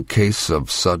 In case of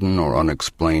sudden or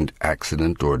unexplained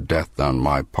accident or death on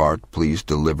my part, please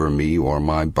deliver me or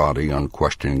my body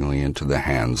unquestioningly into the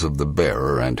hands of the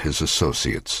bearer and his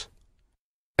associates.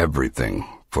 Everything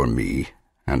for me,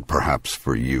 and perhaps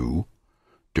for you,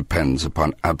 depends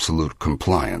upon absolute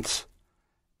compliance.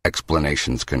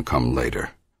 Explanations can come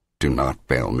later. Do not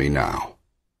fail me now.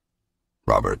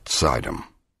 Robert Sidum.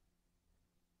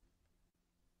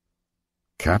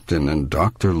 Captain and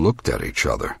doctor looked at each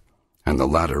other, and the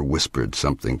latter whispered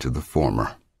something to the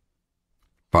former.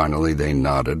 Finally they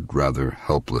nodded rather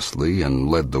helplessly and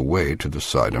led the way to the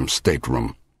Sidum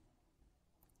stateroom.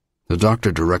 The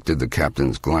doctor directed the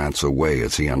captain's glance away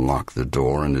as he unlocked the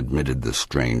door and admitted the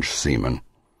strange seaman,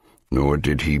 nor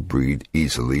did he breathe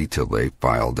easily till they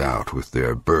filed out with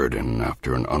their burden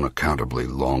after an unaccountably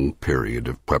long period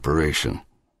of preparation.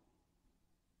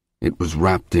 It was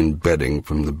wrapped in bedding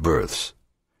from the berths,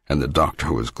 and the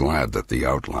doctor was glad that the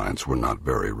outlines were not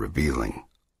very revealing.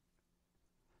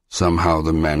 Somehow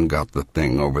the men got the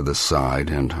thing over the side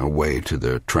and away to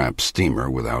their tramp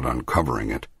steamer without uncovering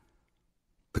it.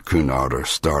 The Cunarder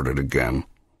started again,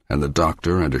 and the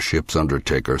doctor and a ship's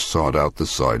undertaker sought out the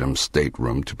Sidum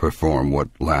stateroom to perform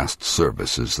what last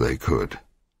services they could.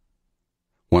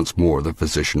 Once more the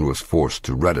physician was forced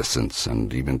to reticence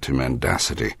and even to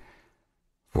mendacity,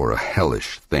 for a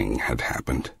hellish thing had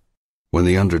happened. When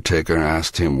the undertaker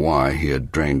asked him why he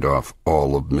had drained off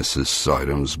all of Mrs.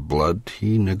 Sidum's blood,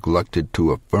 he neglected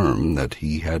to affirm that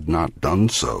he had not done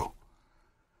so.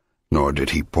 Nor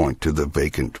did he point to the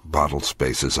vacant bottle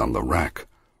spaces on the rack,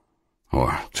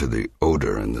 or to the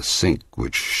odor in the sink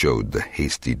which showed the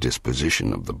hasty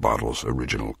disposition of the bottle's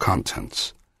original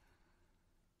contents.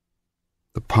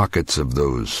 The pockets of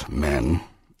those men,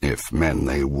 if men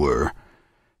they were,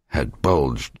 had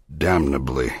bulged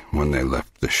damnably when they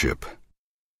left the ship.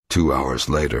 2 hours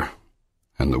later,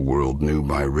 and the world knew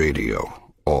by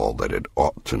radio all that it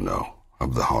ought to know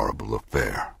of the horrible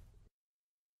affair.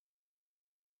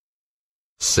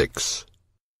 6.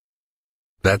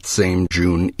 That same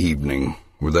June evening,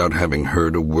 without having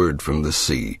heard a word from the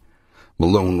sea,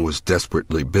 Malone was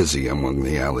desperately busy among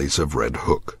the alleys of Red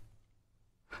Hook.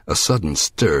 A sudden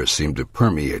stir seemed to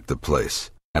permeate the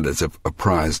place, and as if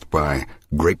apprised by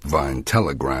grapevine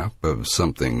telegraph of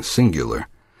something singular,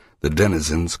 the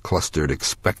denizens clustered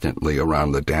expectantly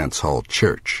around the dance-hall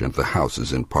church and the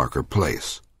houses in Parker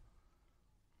Place.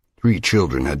 3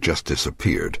 children had just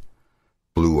disappeared,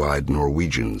 blue-eyed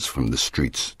Norwegians from the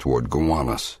streets toward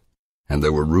Gowanus, and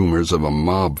there were rumors of a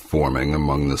mob forming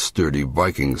among the sturdy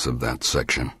Vikings of that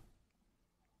section.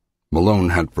 Malone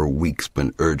had for weeks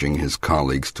been urging his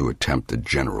colleagues to attempt a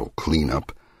general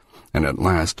clean-up, and at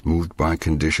last, moved by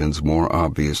conditions more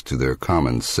obvious to their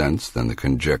common sense than the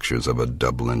conjectures of a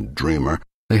Dublin dreamer,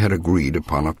 they had agreed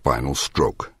upon a final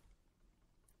stroke.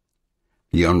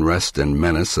 The unrest and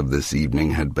menace of this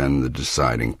evening had been the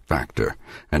deciding factor,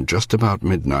 and just about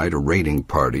midnight a raiding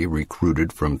party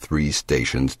recruited from 3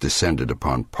 stations descended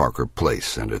upon Parker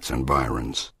Place and its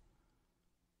environs.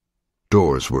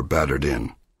 Doors were battered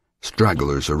in,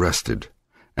 stragglers arrested,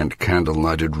 and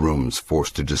candle-lighted rooms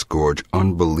forced to disgorge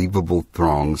unbelievable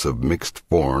throngs of mixed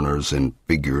foreigners in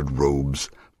figured robes,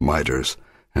 mitres,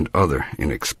 and other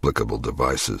inexplicable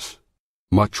devices.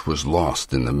 Much was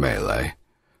lost in the melee,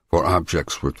 for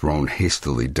objects were thrown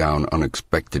hastily down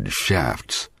unexpected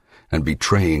shafts, and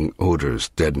betraying odors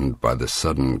deadened by the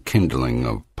sudden kindling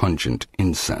of pungent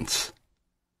incense.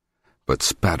 But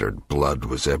spattered blood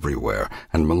was everywhere,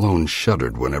 and Malone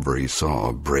shuddered whenever he saw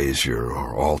a brazier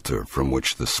or altar from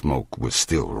which the smoke was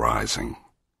still rising.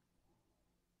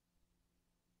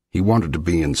 He wanted to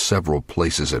be in several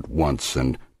places at once,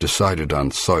 and decided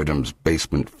on Sidum's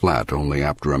basement flat only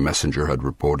after a messenger had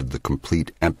reported the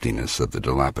complete emptiness of the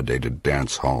dilapidated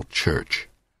dance-hall church.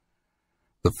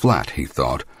 The flat, he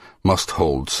thought, must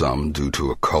hold some due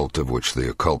to a cult of which the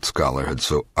occult scholar had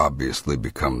so obviously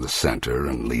become the center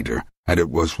and leader, and it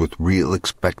was with real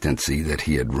expectancy that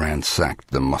he had ransacked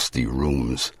the musty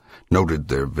rooms, noted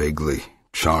their vaguely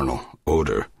charnel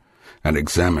odor, and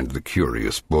examined the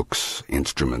curious books,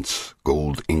 instruments,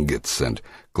 gold ingots, and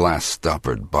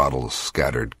glass-stoppered bottles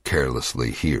scattered carelessly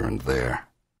here and there.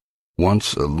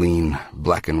 Once a lean,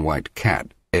 black-and-white cat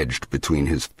edged between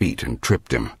his feet and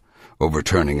tripped him,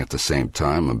 overturning at the same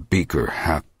time a beaker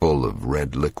half full of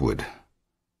red liquid.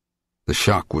 The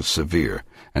shock was severe,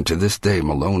 and to this day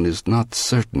Malone is not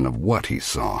certain of what he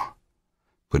saw.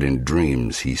 But in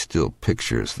dreams he still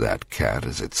pictures that cat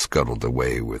as it scuttled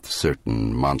away with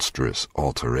certain monstrous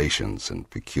alterations and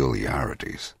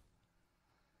peculiarities.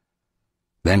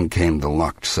 Then came the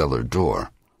locked cellar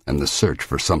door, and the search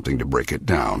for something to break it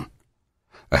down.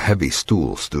 A heavy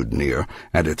stool stood near,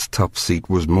 and its tough seat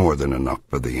was more than enough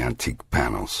for the antique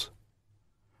panels.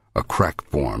 A crack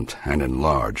formed and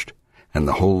enlarged, and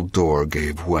the whole door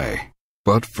gave way.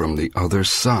 But from the other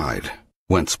side,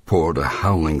 whence poured a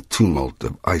howling tumult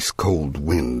of ice-cold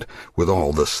wind with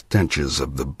all the stenches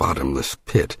of the bottomless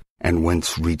pit, and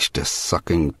whence reached a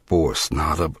sucking force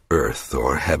not of earth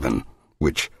or heaven,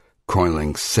 which,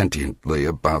 coiling sentiently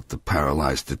about the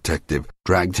paralyzed detective,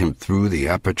 dragged him through the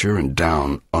aperture and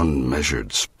down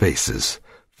unmeasured spaces,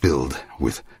 filled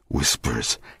with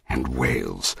whispers and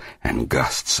wails and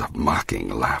gusts of mocking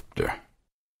laughter.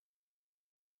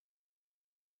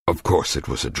 Of course it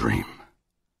was a dream.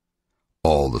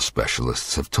 All the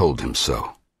specialists have told him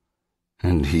so,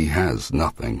 and he has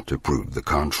nothing to prove the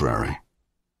contrary.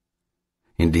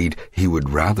 Indeed, he would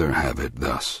rather have it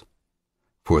thus,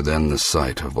 for then the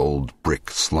sight of old brick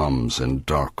slums and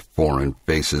dark foreign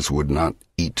faces would not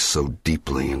eat so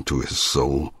deeply into his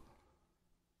soul.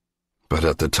 But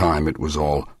at the time it was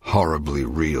all horribly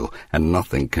real, and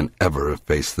nothing can ever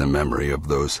efface the memory of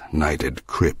those nighted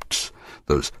crypts,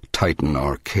 those Titan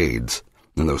arcades,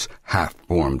 and those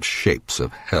half-formed shapes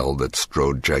of hell that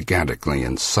strode gigantically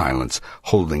in silence,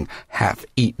 holding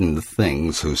half-eaten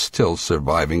things whose still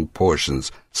surviving portions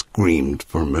screamed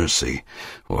for mercy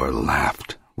or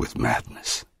laughed with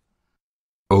madness.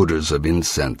 Odors of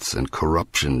incense and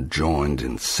corruption joined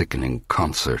in sickening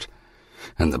concert,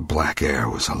 and the black air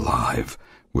was alive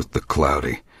with the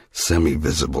cloudy,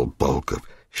 semi-visible bulk of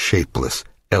shapeless,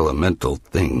 elemental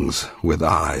things with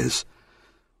eyes.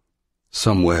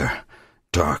 Somewhere,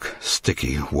 dark,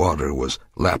 sticky water was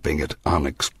lapping at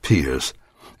onyx piers,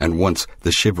 and once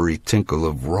the shivery tinkle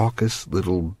of raucous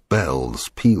little bells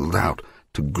pealed out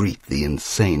to greet the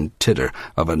insane titter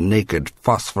of a naked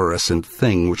phosphorescent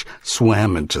thing which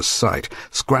swam into sight,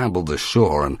 scrambled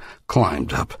ashore, and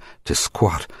climbed up to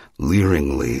squat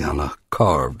leeringly on a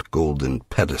carved golden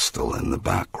pedestal in the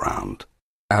background.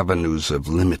 Avenues of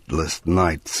limitless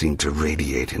night seemed to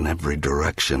radiate in every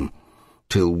direction,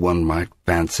 till one might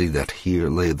fancy that here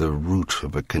lay the root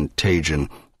of a contagion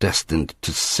destined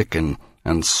to sicken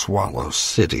and swallow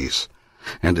cities,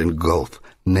 and engulf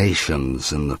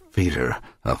nations in the fetor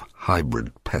of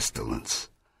hybrid pestilence.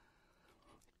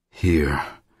 Here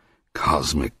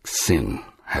cosmic sin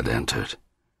had entered,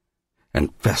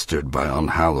 and festered by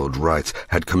unhallowed rites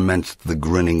had commenced the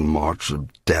grinning march of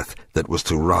death that was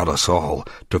to rot us all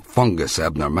to fungus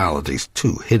abnormalities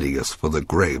too hideous for the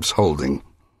grave's holding.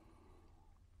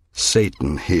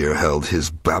 Satan here held his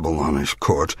Babylonish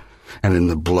court, and in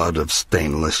the blood of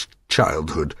stainless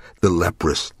childhood the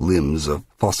leprous limbs of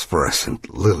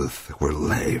phosphorescent Lilith were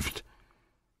laved.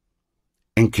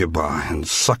 Incubi and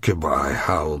succubi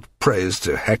howled praise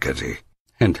to Hecate,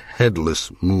 and headless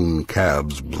moon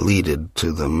calves bleated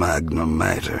to the Magna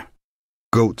Mater.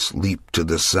 Goats leaped to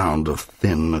the sound of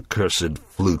thin, accursed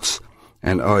flutes,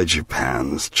 and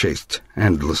Oegipans chased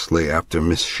endlessly after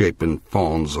misshapen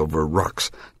fawns over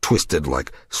rocks twisted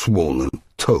like swollen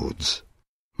toads.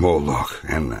 Moloch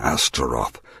and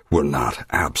Astaroth were not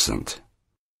absent,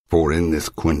 for in this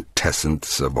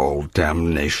quintessence of all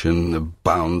damnation the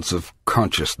bounds of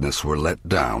consciousness were let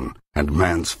down, and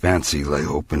man's fancy lay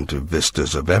open to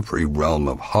vistas of every realm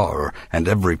of horror and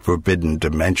every forbidden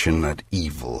dimension that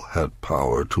evil had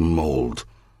power to mold.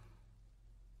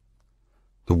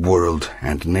 The world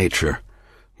and nature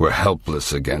were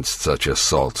helpless against such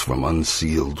assaults from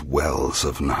unsealed wells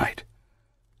of night.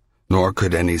 Nor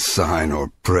could any sign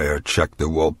or prayer check the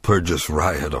Walpurgis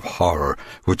riot of horror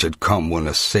which had come when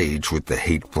a sage with the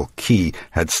hateful key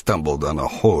had stumbled on a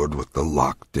hoard with the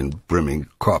locked and brimming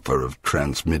coffer of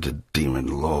transmitted demon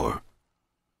lore.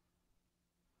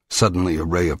 Suddenly a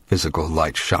ray of physical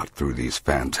light shot through these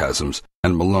phantasms,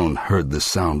 and Malone heard the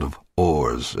sound of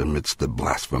oars amidst the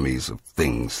blasphemies of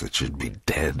things that should be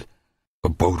dead. A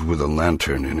boat with a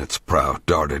lantern in its prow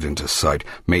darted into sight,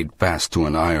 made fast to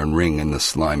an iron ring in the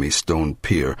slimy stone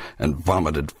pier, and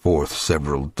vomited forth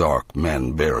several dark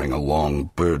men bearing a long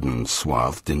burden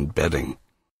swathed in bedding.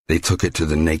 They took it to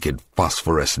the naked,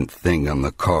 phosphorescent thing on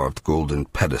the carved golden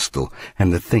pedestal,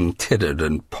 and the thing tittered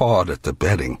and pawed at the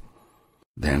bedding.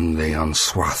 Then they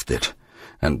unswathed it,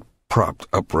 and propped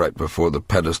upright before the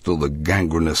pedestal the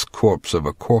gangrenous corpse of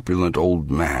a corpulent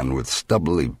old man with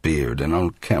stubbly beard and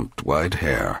unkempt white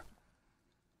hair.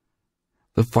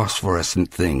 The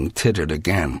phosphorescent thing tittered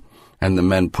again, and the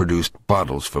men produced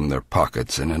bottles from their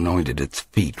pockets and anointed its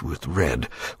feet with red,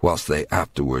 whilst they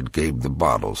afterward gave the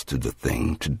bottles to the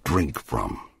thing to drink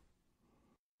from.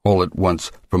 All at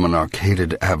once, from an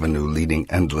arcaded avenue leading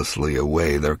endlessly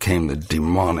away, there came the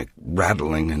demonic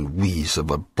rattling and wheeze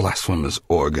of a blasphemous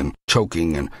organ,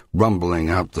 choking and rumbling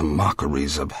out the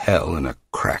mockeries of hell in a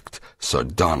cracked,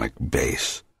 sardonic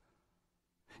bass.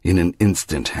 In an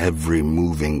instant, every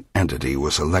moving entity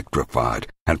was electrified,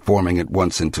 and forming at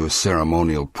once into a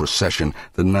ceremonial procession,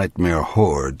 the nightmare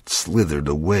horde slithered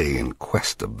away in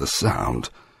quest of the sound.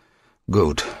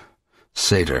 Goat,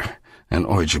 satyr, and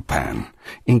Oijapan,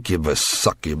 incubus,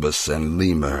 succubus, and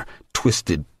lemur,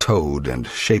 twisted toad and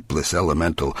shapeless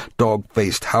elemental,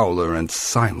 dog-faced howler and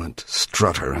silent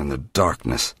strutter in the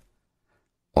darkness,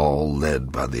 all led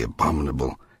by the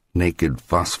abominable, naked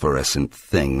phosphorescent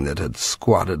thing that had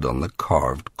squatted on the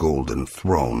carved golden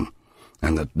throne,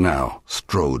 and that now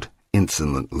strode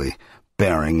insolently,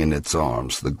 bearing in its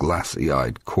arms the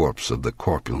glassy-eyed corpse of the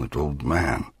corpulent old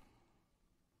man.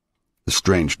 The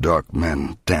strange dark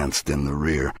men danced in the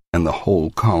rear, and the whole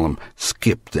column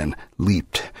skipped and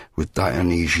leaped with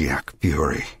Dionysiac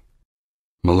fury.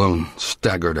 Malone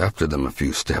staggered after them a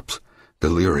few steps,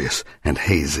 delirious and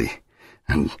hazy,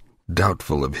 and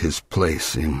doubtful of his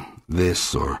place in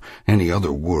this or any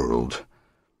other world.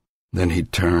 Then he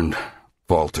turned,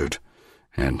 faltered,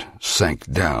 and sank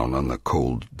down on the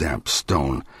cold, damp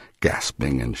stone,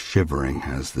 gasping and shivering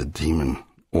as the demon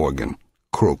organ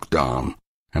croaked on,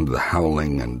 and the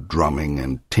howling and drumming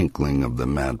and tinkling of the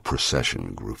mad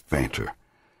procession grew fainter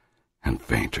and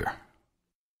fainter.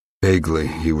 Vaguely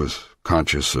he was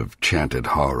conscious of chanted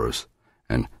horrors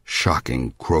and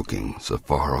shocking croakings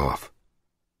afar off.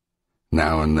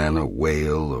 Now and then a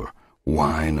wail or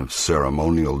whine of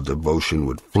ceremonial devotion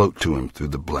would float to him through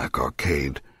the black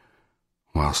arcade,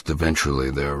 whilst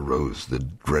eventually there arose the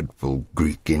dreadful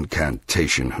Greek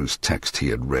incantation whose text he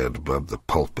had read above the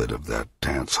pulpit of that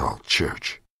dance-hall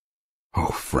church. O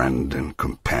friend and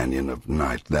companion of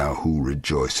night, thou who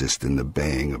rejoicest in the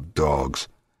baying of dogs,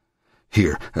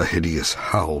 here a hideous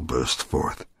howl burst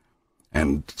forth,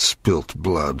 and spilt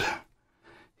blood.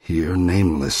 Here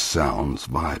nameless sounds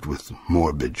vied with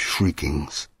morbid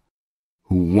shriekings.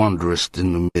 Who wanderest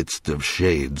in the midst of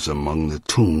shades among the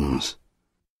tombs.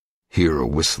 Here a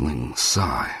whistling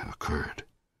sigh occurred.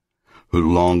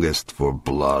 Who longest for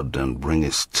blood and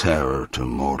bringest terror to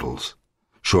mortals.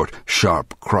 Short,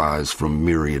 sharp cries from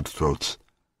myriad throats.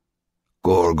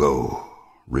 Gorgo,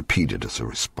 repeated as a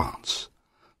response.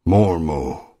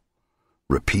 Mormo,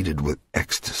 repeated with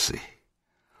ecstasy.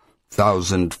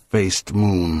 Thousand-faced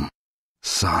moon,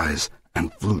 sighs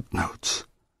and flute notes.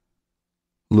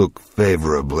 Look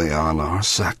favorably on our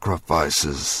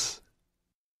sacrifices.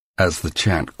 As the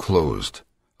chant closed,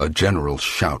 a general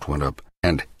shout went up,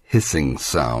 and hissing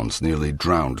sounds nearly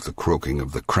drowned the croaking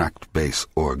of the cracked bass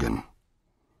organ.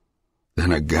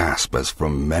 Then a gasp as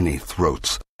from many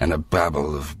throats, and a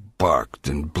babble of barked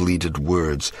and bleated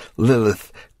words.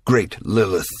 Lilith, great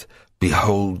Lilith,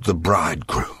 behold the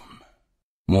bridegroom.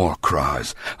 More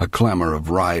cries, a clamor of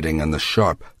riding, and the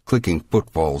sharp, clicking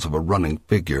footfalls of a running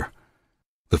figure.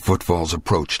 The footfalls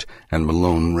approached, and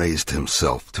Malone raised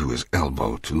himself to his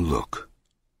elbow to look.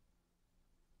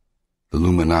 The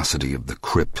luminosity of the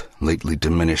crypt, lately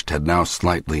diminished, had now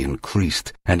slightly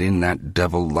increased, and in that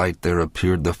devil light there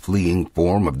appeared the fleeing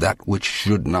form of that which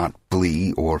should not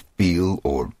flee or feel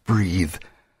or breathe.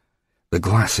 The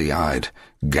glassy-eyed,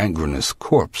 gangrenous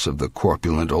corpse of the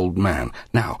corpulent old man,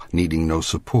 now needing no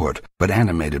support, but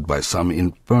animated by some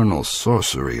infernal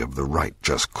sorcery of the rite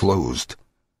just closed.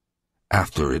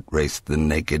 After it raced the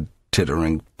naked,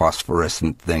 tittering,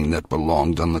 phosphorescent thing that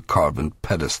belonged on the carven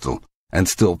pedestal, and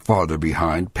still farther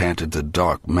behind panted the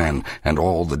dark men and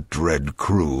all the dread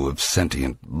crew of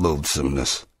sentient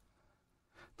loathsomeness.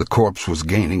 The corpse was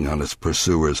gaining on its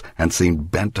pursuers, and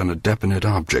seemed bent on a definite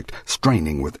object,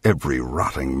 straining with every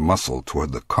rotting muscle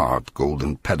toward the carved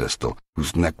golden pedestal,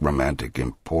 whose necromantic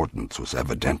importance was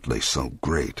evidently so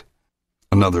great.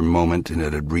 Another moment and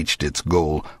it had reached its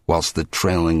goal, whilst the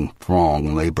trailing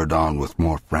throng labored on with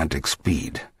more frantic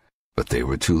speed. But they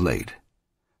were too late.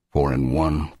 for in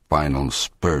one final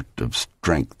spurt of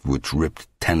strength which ripped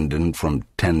tendon from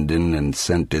tendon and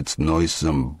sent its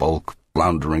noisome bulk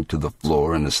floundering to the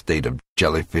floor in a state of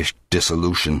jellyfish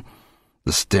dissolution,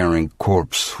 the staring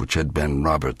corpse which had been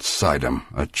Robert Sidham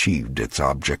achieved its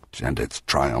object and its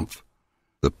triumph.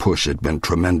 The push had been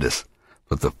tremendous,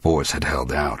 but the force had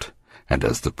held out, and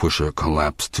as the pusher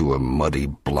collapsed to a muddy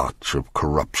blotch of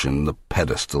corruption, the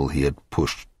pedestal he had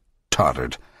pushed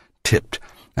tottered, tipped,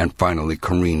 and finally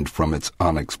careened from its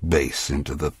onyx base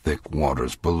into the thick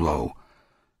waters below,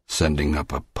 sending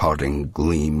up a parting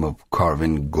gleam of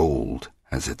carven gold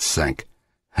as it sank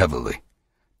heavily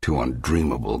to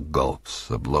undreamable gulfs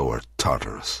of lower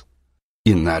Tartarus.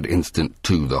 In that instant,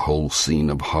 too, the whole scene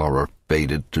of horror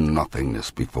faded to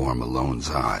nothingness before Malone's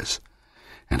eyes,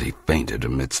 and he fainted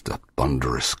amidst a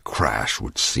thunderous crash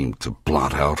which seemed to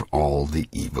blot out all the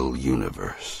evil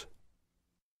universe.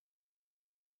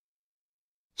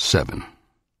 7.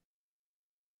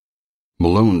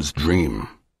 Malone's dream,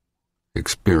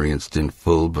 experienced in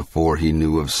full before he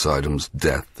knew of Sidham's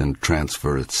death and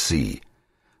transfer at sea,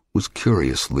 was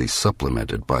curiously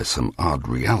supplemented by some odd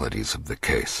realities of the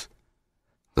case,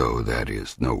 though that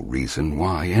is no reason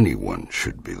why anyone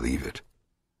should believe it.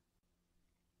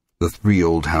 The 3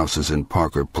 old houses in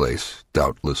Parker Place,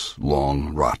 doubtless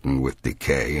long rotten with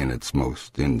decay in its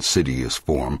most insidious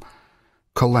form,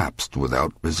 collapsed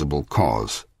without visible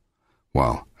cause,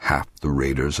 while half the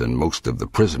raiders and most of the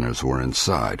prisoners were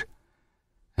inside,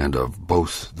 and of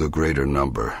both the greater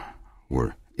number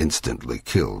were instantly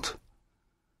killed.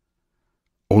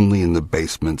 Only in the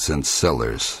basements and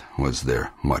cellars was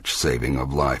there much saving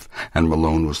of life, and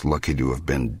Malone was lucky to have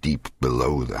been deep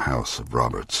below the house of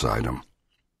Robert Sidham.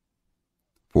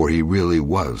 For he really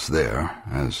was there,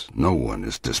 as no one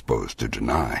is disposed to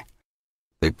deny.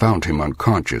 They found him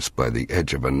unconscious by the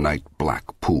edge of a night-black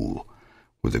pool,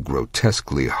 with a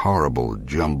grotesquely horrible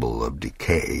jumble of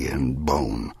decay and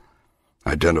bone,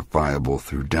 identifiable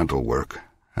through dental work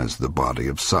as the body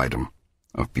of Sidham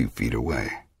a few feet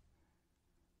away.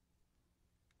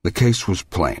 The case was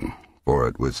plain, for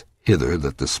it was hither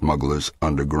that the smugglers'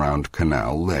 underground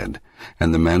canal led,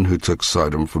 and the men who took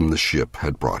Sidham from the ship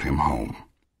had brought him home.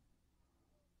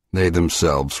 They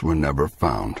themselves were never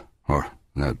found, or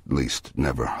at least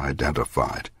never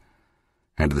identified,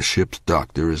 and the ship's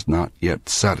doctor is not yet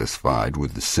satisfied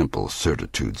with the simple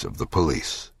certitudes of the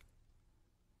police.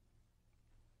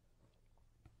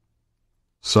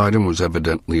 Sidham was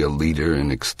evidently a leader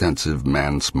in extensive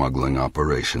man-smuggling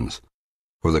operations,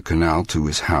 for the canal to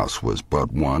his house was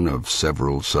but one of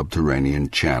several subterranean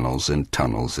channels and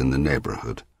tunnels in the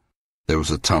neighborhood. There was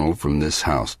a tunnel from this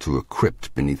house to a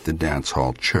crypt beneath the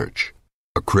dance-hall church,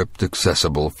 a crypt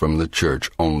accessible from the church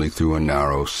only through a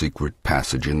narrow secret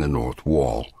passage in the north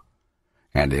wall,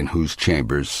 and in whose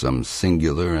chambers some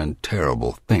singular and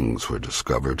terrible things were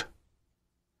discovered.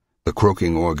 The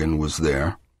croaking organ was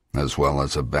there, as well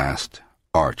as a vast,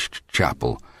 arched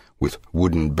chapel with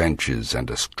wooden benches and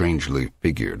a strangely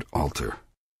figured altar.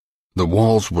 The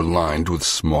walls were lined with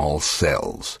small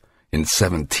cells, in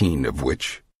 17 of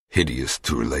which, hideous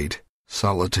to relate,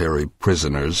 solitary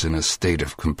prisoners in a state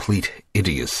of complete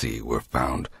idiocy were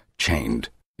found chained,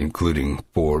 including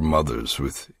 4 mothers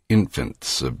with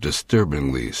infants of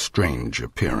disturbingly strange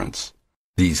appearance.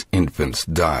 These infants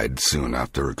died soon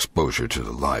after exposure to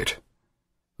the light,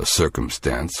 a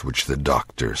circumstance which the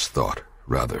doctors thought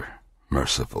rather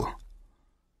merciful.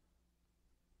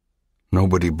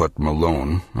 Nobody but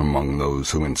Malone, among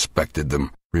those who inspected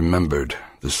them, remembered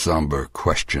the somber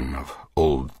question of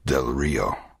old Del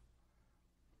Rio.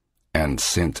 And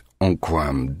sint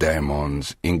unquam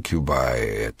daemons incubi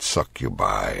et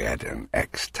succubi et an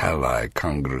ex tali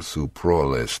congressu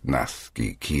proles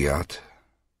nasci ciat.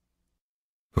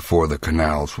 Before the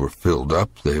canals were filled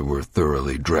up, they were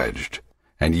thoroughly dredged,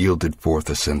 and yielded forth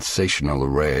a sensational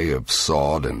array of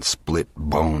sawed and split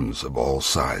bones of all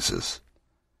sizes.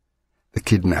 The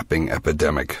kidnapping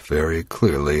epidemic very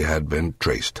clearly had been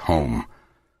traced home,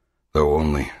 though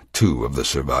only 2 of the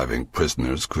surviving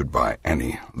prisoners could by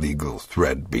any legal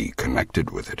thread be connected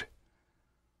with it.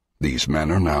 These men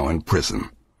are now in prison,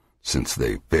 since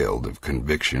they failed of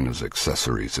conviction as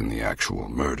accessories in the actual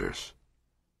murders.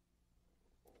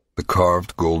 The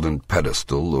carved golden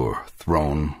pedestal or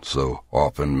throne, so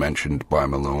often mentioned by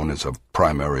Malone as of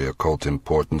primary occult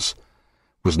importance,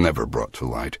 was never brought to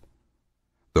light,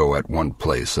 though at one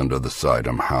place under the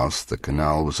Sidham house the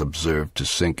canal was observed to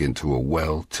sink into a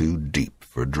well too deep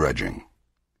for dredging.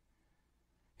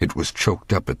 It was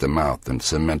choked up at the mouth and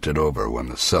cemented over when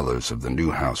the cellars of the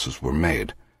new houses were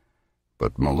made,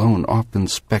 but Malone often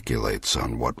speculates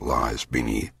on what lies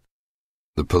beneath.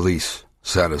 The police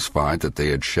satisfied that they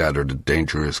had shattered a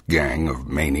dangerous gang of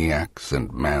maniacs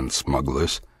and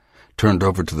man-smugglers, turned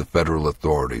over to the federal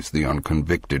authorities the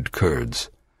unconvicted Kurds,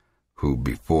 who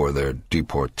before their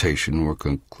deportation were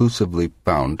conclusively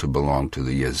found to belong to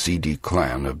the Yazidi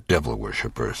clan of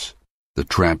devil-worshippers. The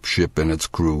tramp ship and its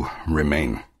crew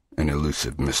remain an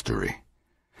elusive mystery,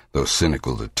 though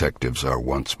cynical detectives are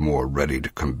once more ready to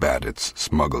combat its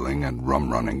smuggling and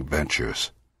rum-running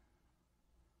ventures.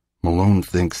 Malone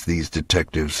thinks these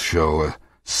detectives show a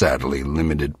sadly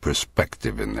limited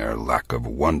perspective in their lack of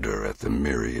wonder at the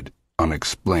myriad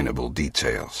unexplainable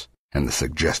details and the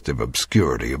suggestive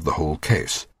obscurity of the whole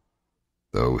case,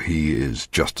 though he is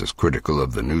just as critical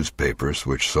of the newspapers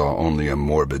which saw only a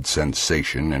morbid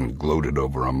sensation and gloated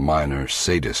over a minor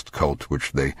sadist cult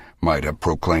which they might have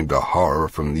proclaimed a horror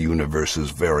from the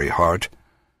universe's very heart.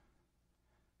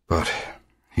 But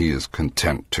he is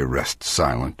content to rest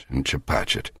silent in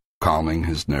Chepachet, calming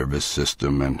his nervous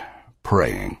system and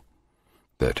praying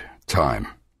that time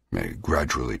may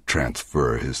gradually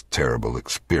transfer his terrible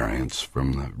experience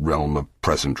from the realm of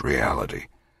present reality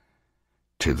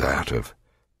to that of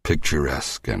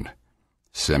picturesque and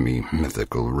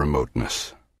semi-mythical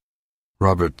remoteness.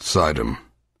 Robert Sidham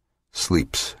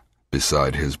sleeps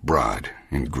beside his bride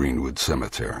in Greenwood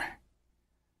Cemetery.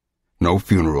 No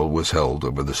funeral was held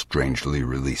over the strangely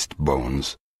released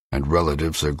bones, and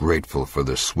relatives are grateful for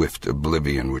the swift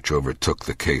oblivion which overtook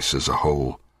the case as a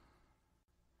whole.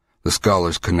 The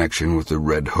scholar's connection with the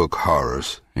Red Hook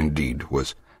horrors, indeed,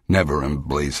 was never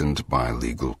emblazoned by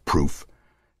legal proof,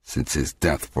 since his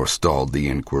death forestalled the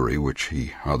inquiry which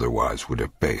he otherwise would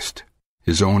have faced.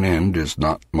 His own end is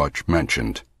not much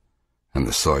mentioned, and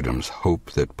the Sidhams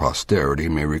hope that posterity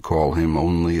may recall him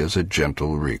only as a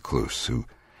gentle recluse who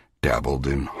dabbled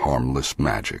in harmless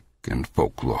magic and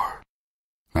folklore.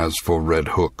 As for Red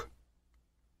Hook,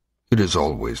 it is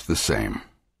always the same.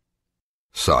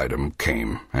 Sidham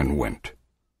came and went.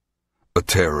 A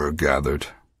terror gathered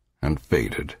and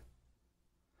faded.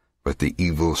 But the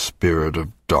evil spirit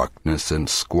of darkness and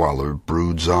squalor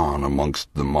broods on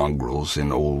amongst the mongrels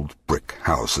in old brick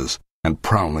houses, and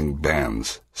prowling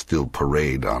bands still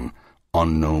parade on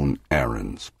unknown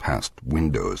errands past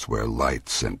windows where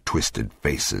lights and twisted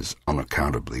faces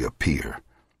unaccountably appear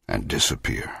and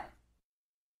disappear.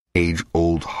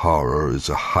 Age-old horror is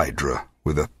a hydra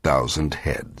with 1,000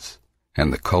 heads,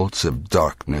 and the cults of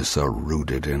darkness are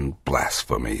rooted in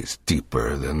blasphemies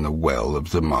deeper than the well of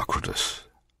Democritus.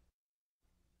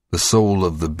 The soul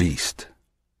of the beast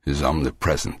is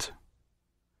omnipresent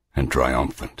and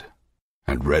triumphant,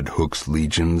 and Red Hook's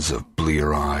legions of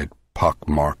blear-eyed,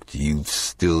 pock-marked youths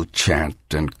still chant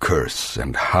and curse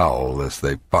and howl as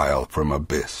they file from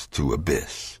abyss to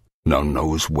abyss, none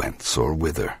knows whence or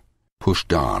whither,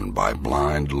 pushed on by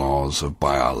blind laws of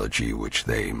biology which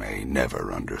they may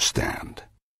never understand.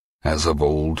 As of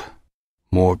old,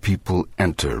 more people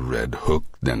enter Red Hook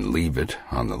than leave it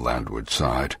on the landward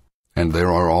side, and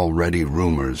there are already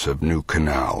rumors of new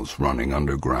canals running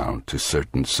underground to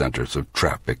certain centers of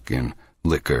traffic in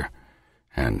liquor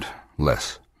and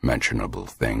less mentionable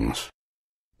things.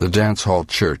 The dance-hall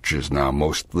church is now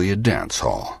mostly a dance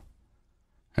hall,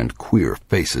 and queer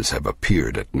faces have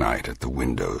appeared at night at the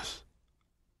windows.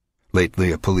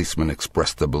 Lately a policeman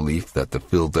expressed the belief that the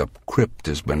filled-up crypt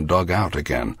has been dug out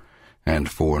again, and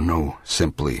for no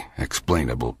simply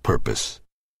explainable purpose.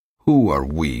 Who are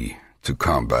we to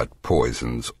combat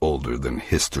poisons older than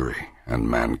history and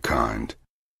mankind?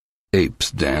 Apes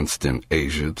danced in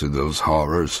Asia to those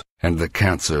horrors, and the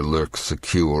cancer lurks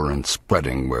secure and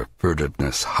spreading where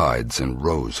furtiveness hides in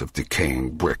rows of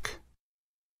decaying brick.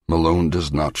 Malone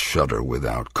does not shudder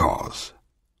without cause.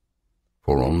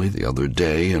 For only the other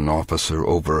day an officer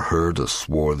overheard a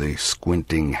swarthy,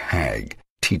 squinting hag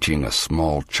teaching a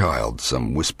small child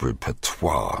some whispered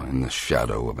patois in the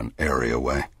shadow of an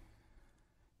areaway.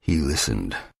 He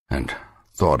listened and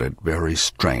thought it very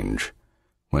strange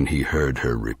when he heard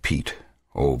her repeat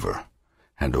over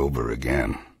and over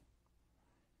again,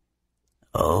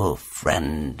 "O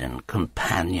friend and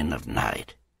companion of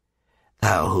night,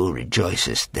 thou who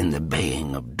rejoicest in the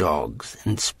baying of dogs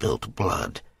and spilt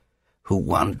blood, who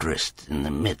wanderest in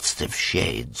the midst of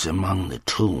shades among the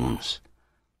tombs,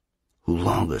 who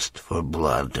longest for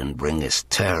blood and bringest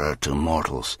terror to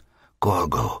mortals,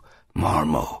 Gorgo,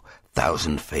 Marmo,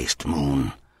 thousand-faced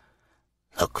moon,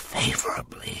 look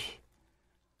favorably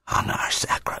on our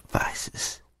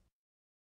sacrifices.